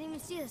 I didn't even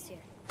see this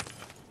here.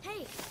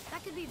 Hey,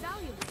 that could be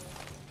valuable.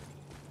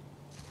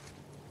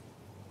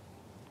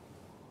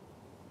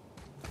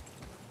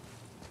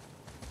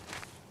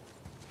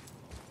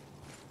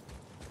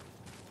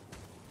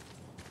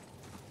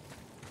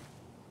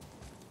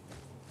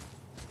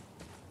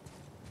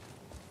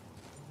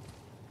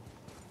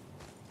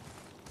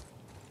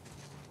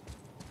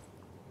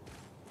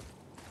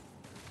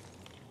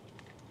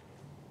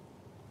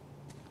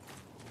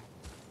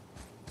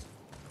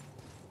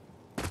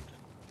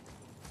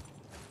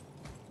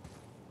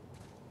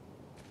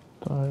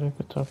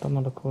 താഴേക്ക് ചാട്ടം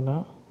നടക്കൂല.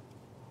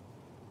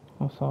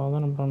 ആ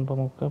സാധനം ഇവിടെ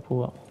നോക്കുക,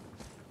 പോവാം.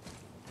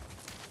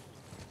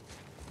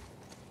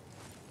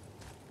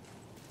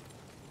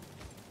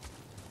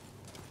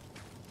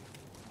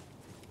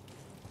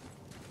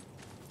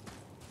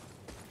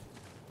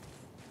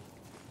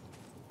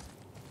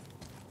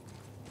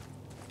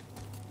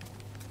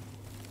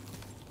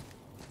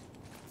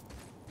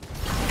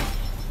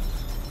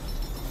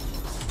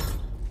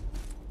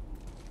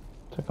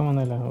 ചെക്കൻ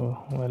വന്നില്ല. ഓ,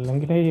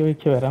 അല്ലെങ്കിൽ ഈ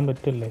വഴിക്ക് വരാൻ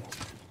പറ്റില്ലേ?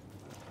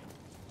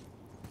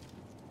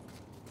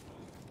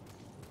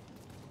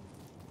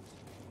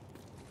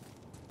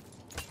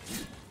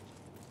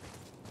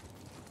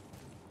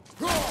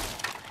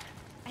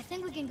 I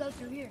think we can go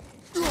through here.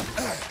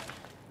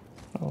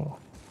 ഓ,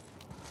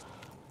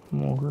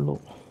 മുള്ളു.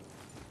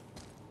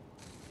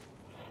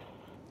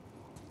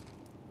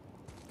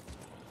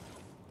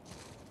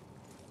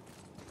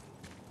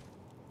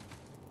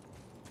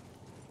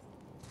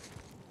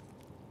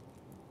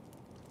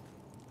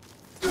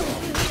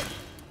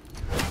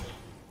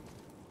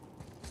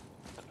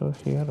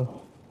 Here.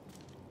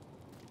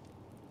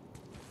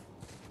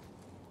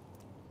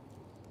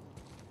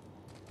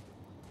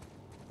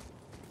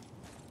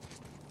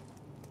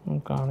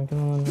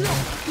 കാണിക്കുന്നു.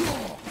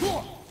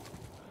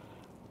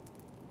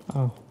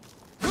 ആ,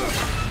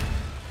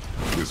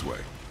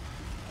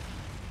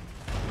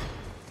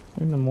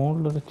 പിന്നെ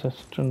മുകളിലൊരു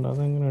ചെസ്റ്റ് ഉണ്ട്.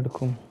 അതെങ്ങനെ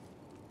എടുക്കും?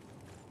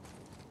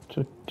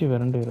 ചുറ്റി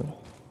വരേണ്ടി വരും.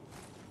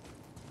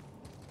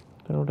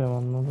 ഇതിലൂടെയാണ്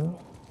വന്നത്.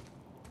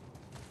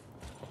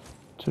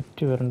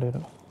 ചുറ്റി വരേണ്ടി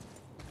വരും.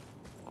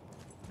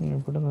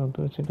 ഇവിടെ നിന്ന് അത്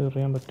വെച്ചിട്ട്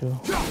എറിയാൻ പറ്റുമോ?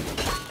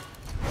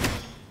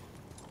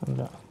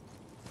 അല്ല.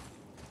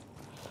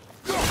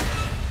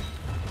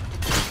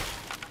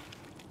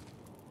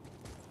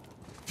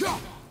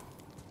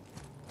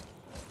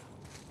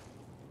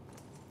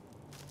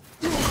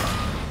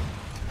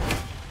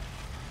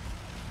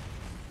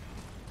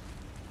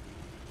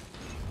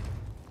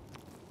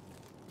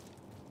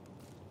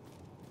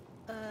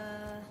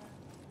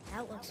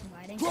 That looks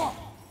inviting.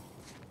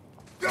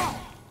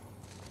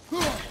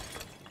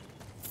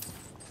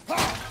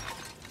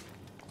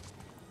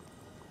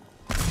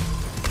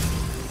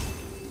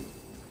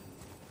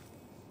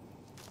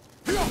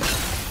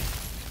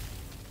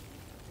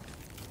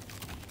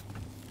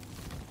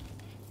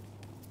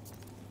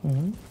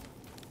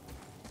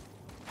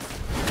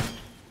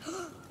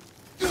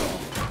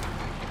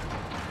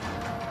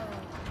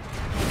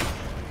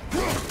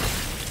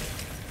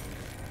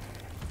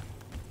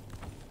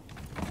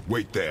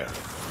 Wait there.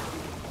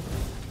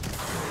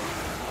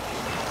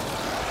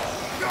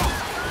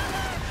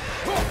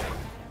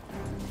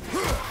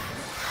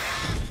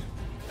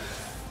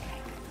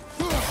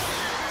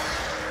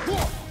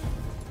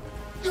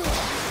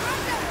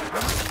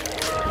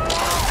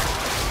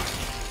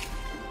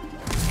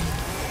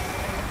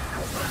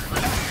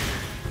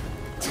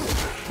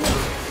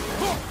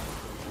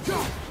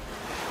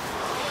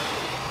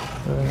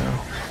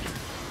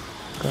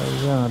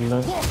 കഴിയാനല്ല.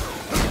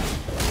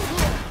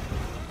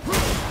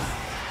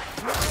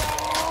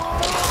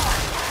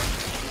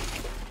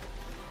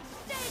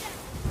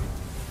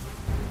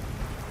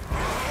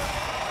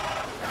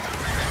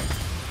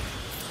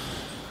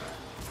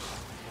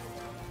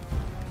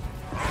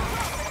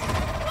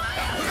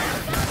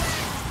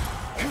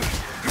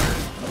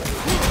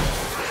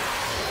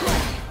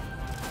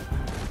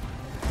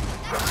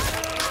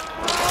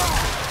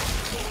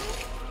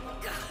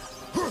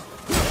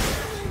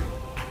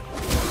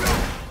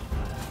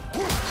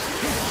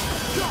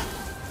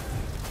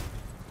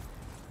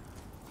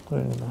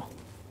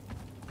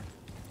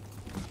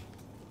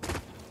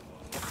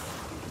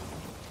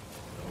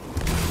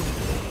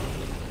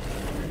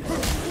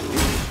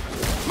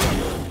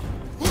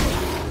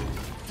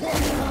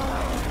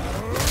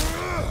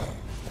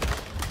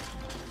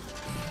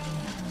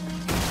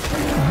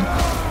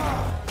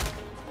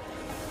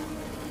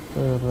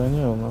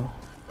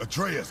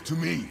 Atreus, to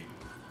me.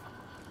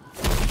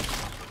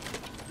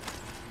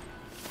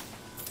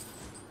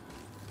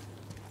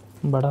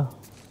 Bada.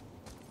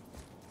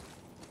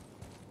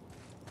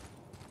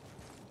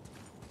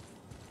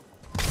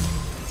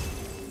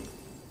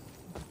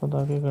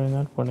 അതാക്കി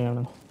കഴിഞ്ഞാൽ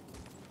പണിയാണ്.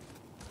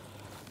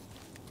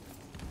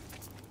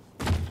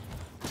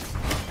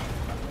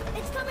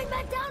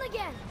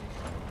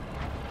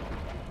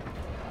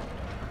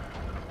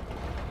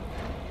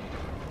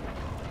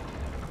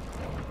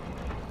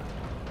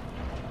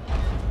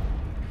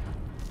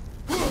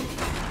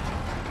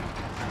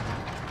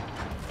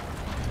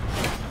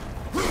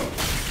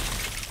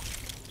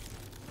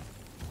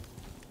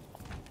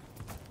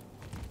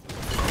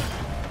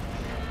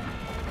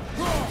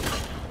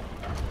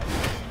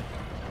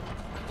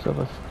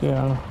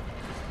 റിസ്ക്കിയാണ്.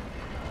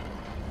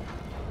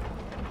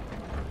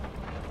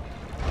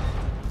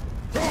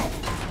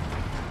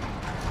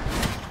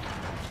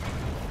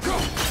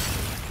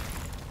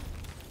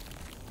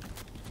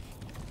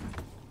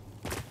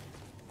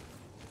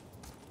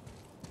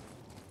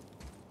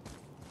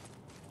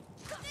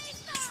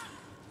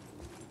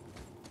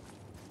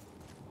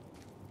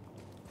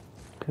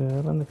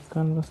 കയറി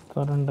നിൽക്കാനുള്ള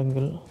സ്ഥലം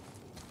ഉണ്ടെങ്കിൽ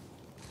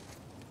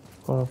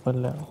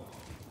കുഴപ്പമില്ല.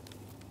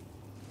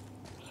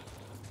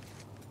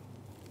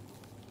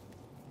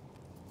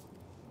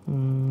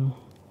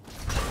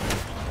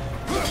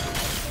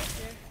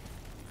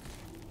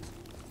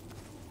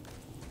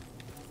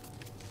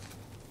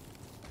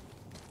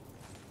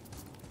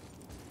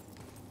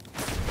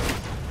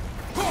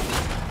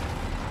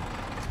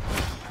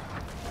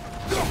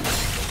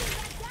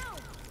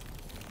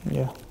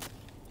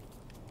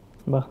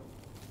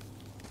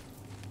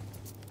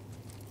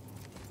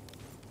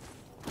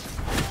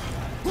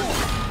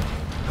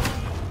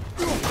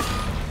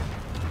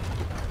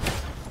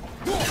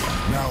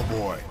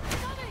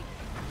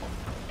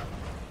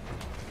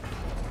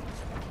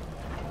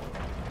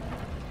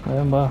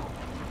 വേഗം വാ.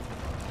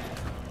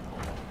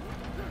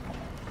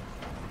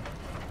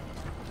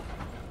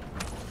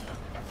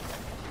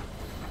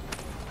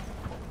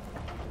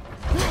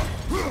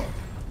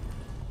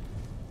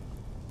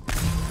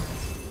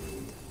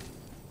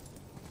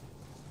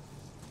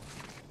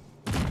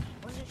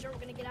 Wasn't sure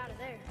we're gonna get out of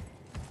there.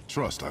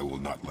 Trust I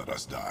will not let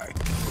us die.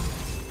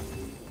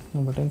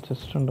 ഇവിടെയും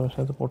ചെസ്റ്റ് ഉണ്ട്, പക്ഷെ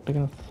അത്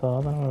പൊട്ടിക്കുന്ന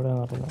സാധനം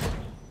എവിടെയാണെന്ന് അറിയില്ല.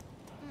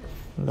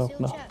 Sealed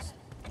ലോക്ക്ഡാ. chest.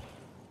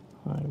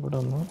 ആ ഇവിടെ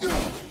ഒന്ന്.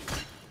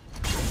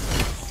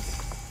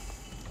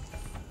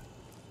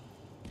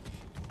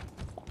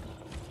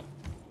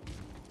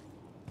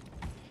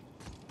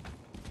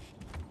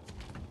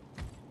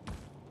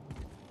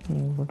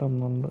 ഇവിടെ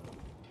ഒന്നുണ്ട്.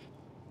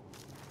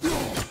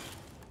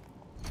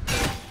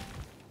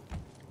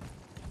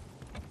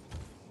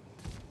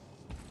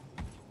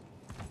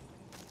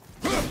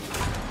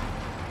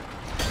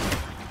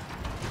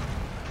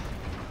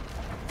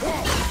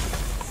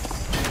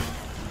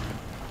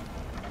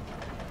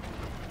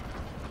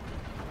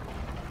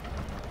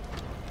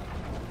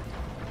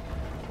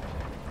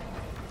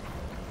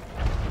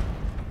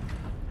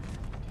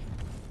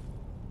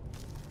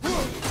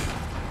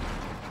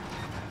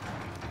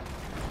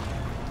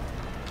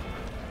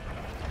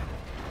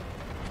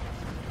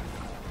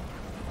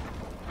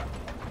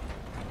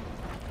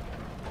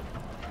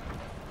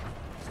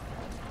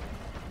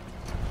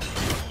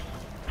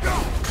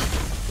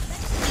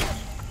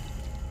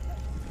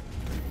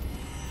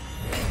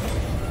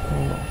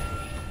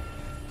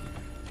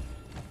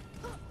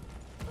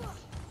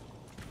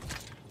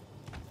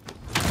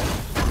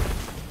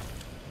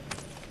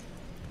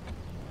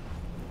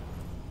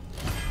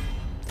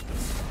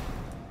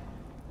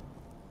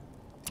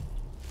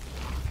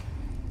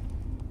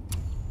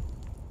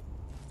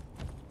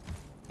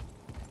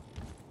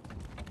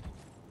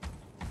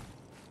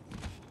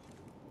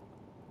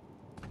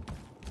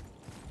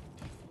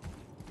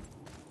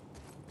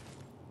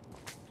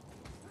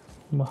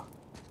 വാ.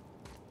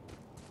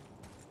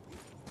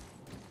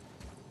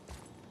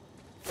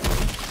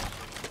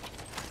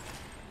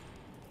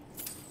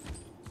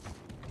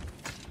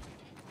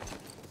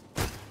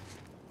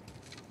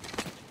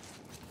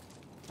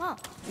 Oh,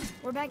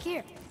 we're back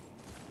here.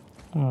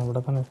 ആ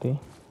ഇവിടെ തന്നെ എത്തി.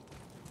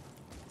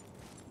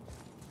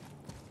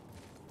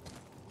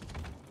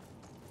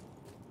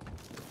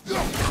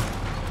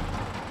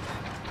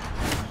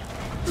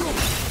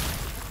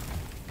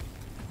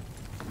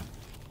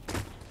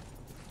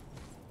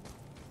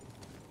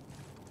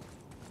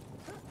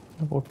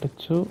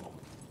 പൊട്ടിച്ചു.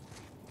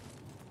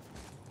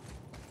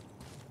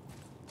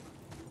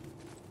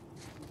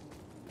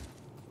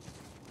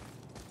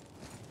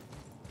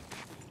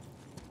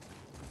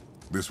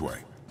 This way.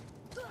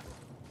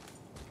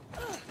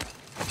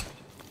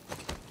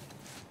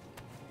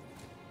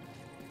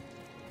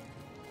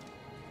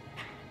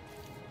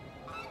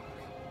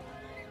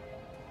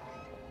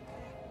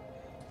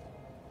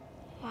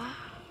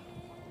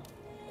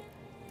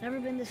 Never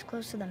been this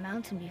close to the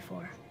mountain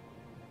before.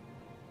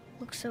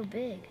 Looks so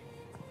big.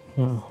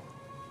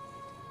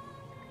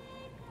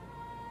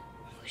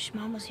 Wish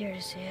Mom was here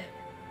to see it.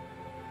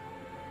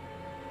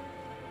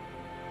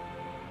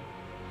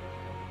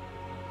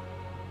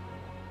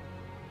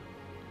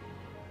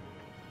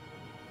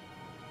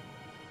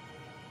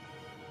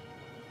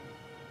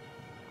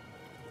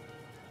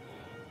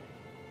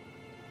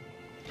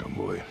 Come,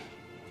 boy.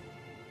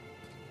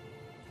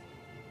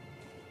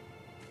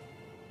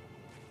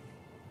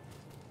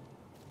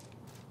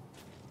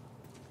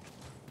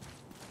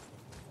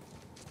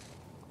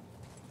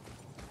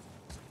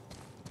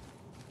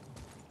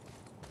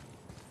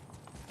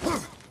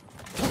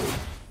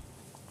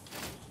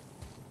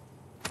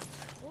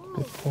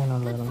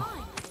 കിട്ടാനുള്ളതായിരുന്നു.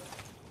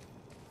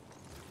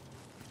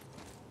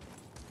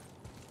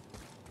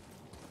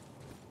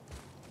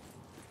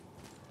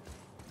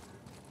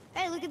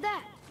 Hey, look at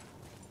that.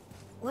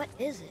 What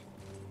is it?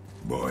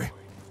 Boy.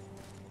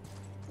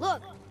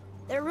 Look,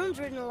 there are runes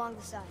written along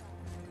the side.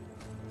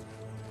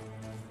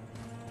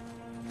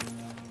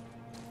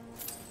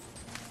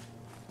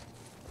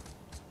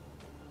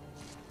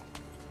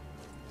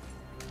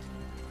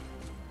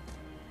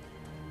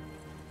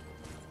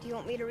 Do you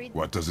want me to read?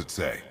 What does it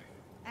say?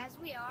 As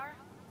we are,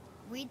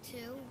 we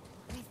two,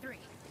 we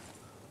three.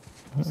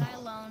 As I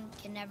alone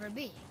can never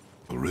be.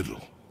 A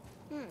riddle.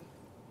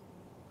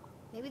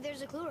 Maybe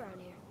there's a clue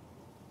around here.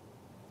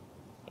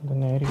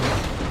 ഇതന്നെയായിരിക്കും.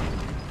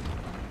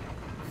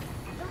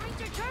 The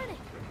rings are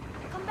turning.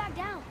 Come back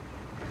down.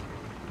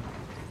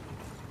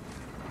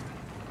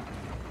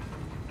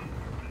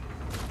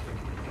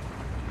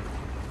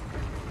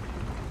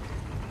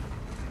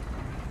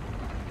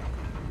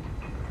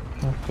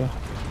 Okay.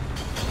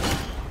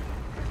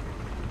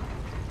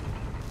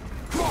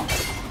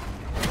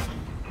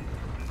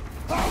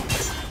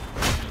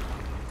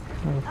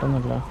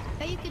 കിട്ടുന്നില്ല.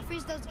 Bet you could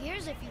freeze those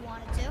gears if you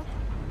wanted to.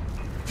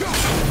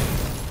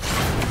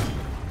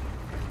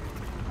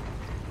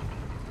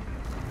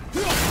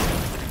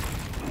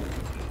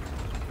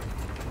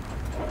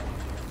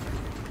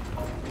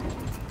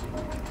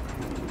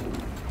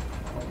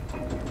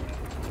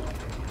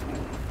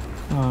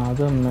 ആ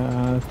അത്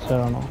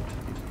മാച്ചാണോ?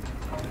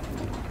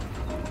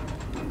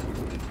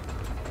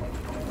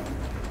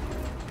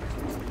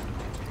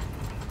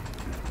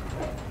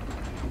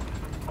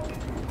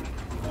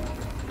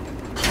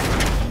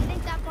 I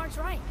think that part's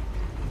right.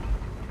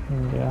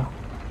 Yeah.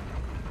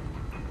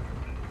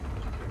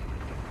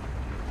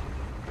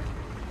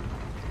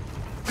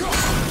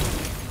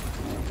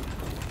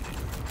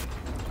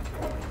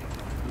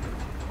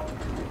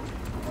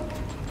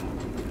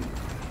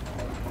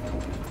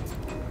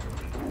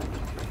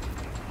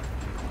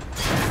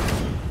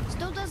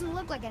 Still doesn't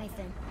look like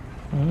anything.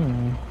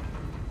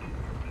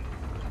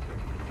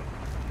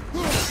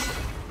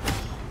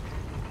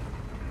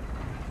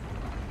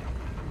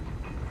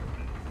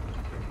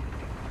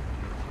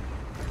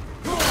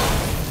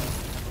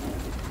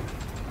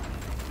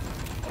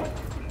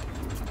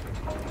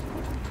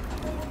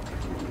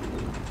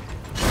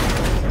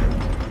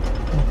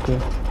 Okay.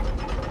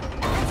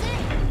 That's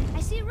it.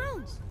 I see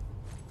runes.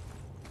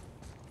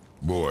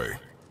 Boy,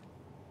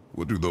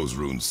 what do those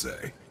runes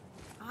say?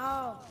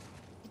 Oh,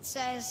 it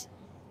says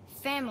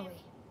family.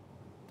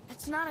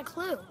 That's not a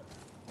clue.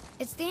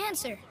 It's the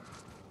answer.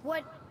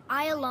 What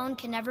I alone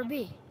can never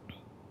be.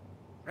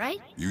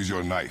 Right? Use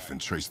your knife and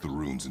trace the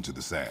runes into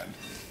the sand.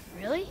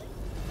 Really?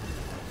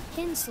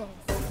 Kinslow.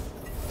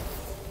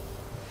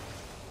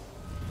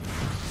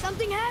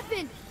 Something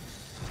happened!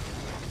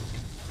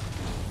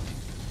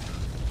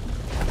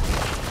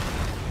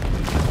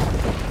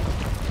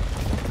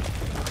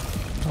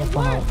 It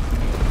worked!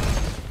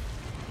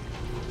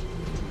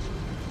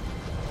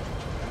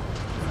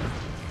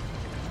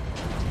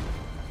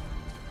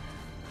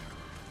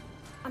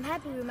 I'm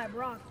happy we met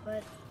Brock,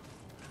 but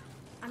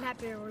I'm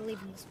happier we're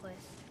leaving this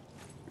place.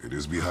 It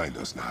is behind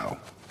us now.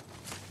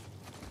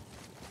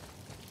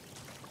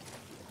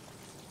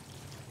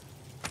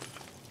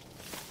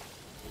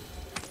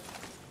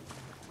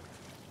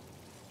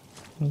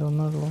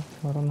 ഇതൊന്നുള്ളൂ,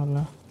 വേറെ ഒന്നുമില്ല.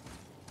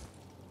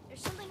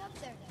 There's something up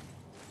there.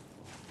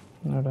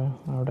 അവിടെ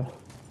അവിടെ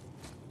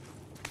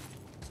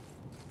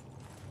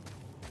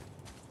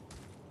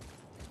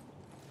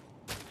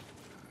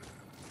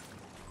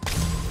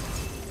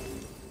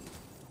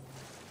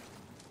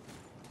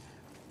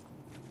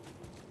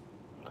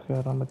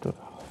കയറാൻ പറ്റൂല.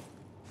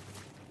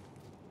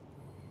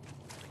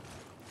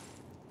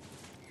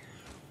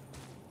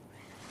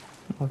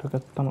 അവിടേക്ക്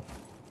എത്തണം.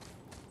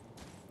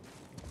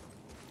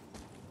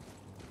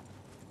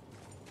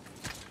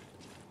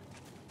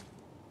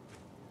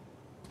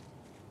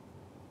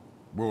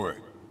 Boy,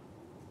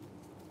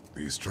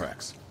 these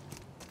tracks.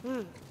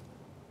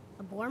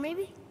 A boar,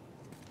 maybe?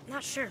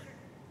 Not sure,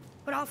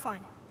 but I'll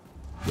find it.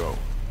 Go.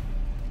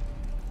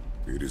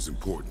 It is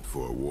important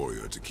for a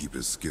warrior to keep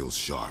his skills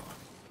sharp.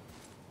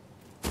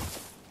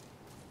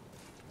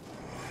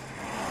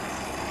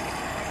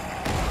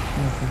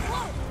 Whoa!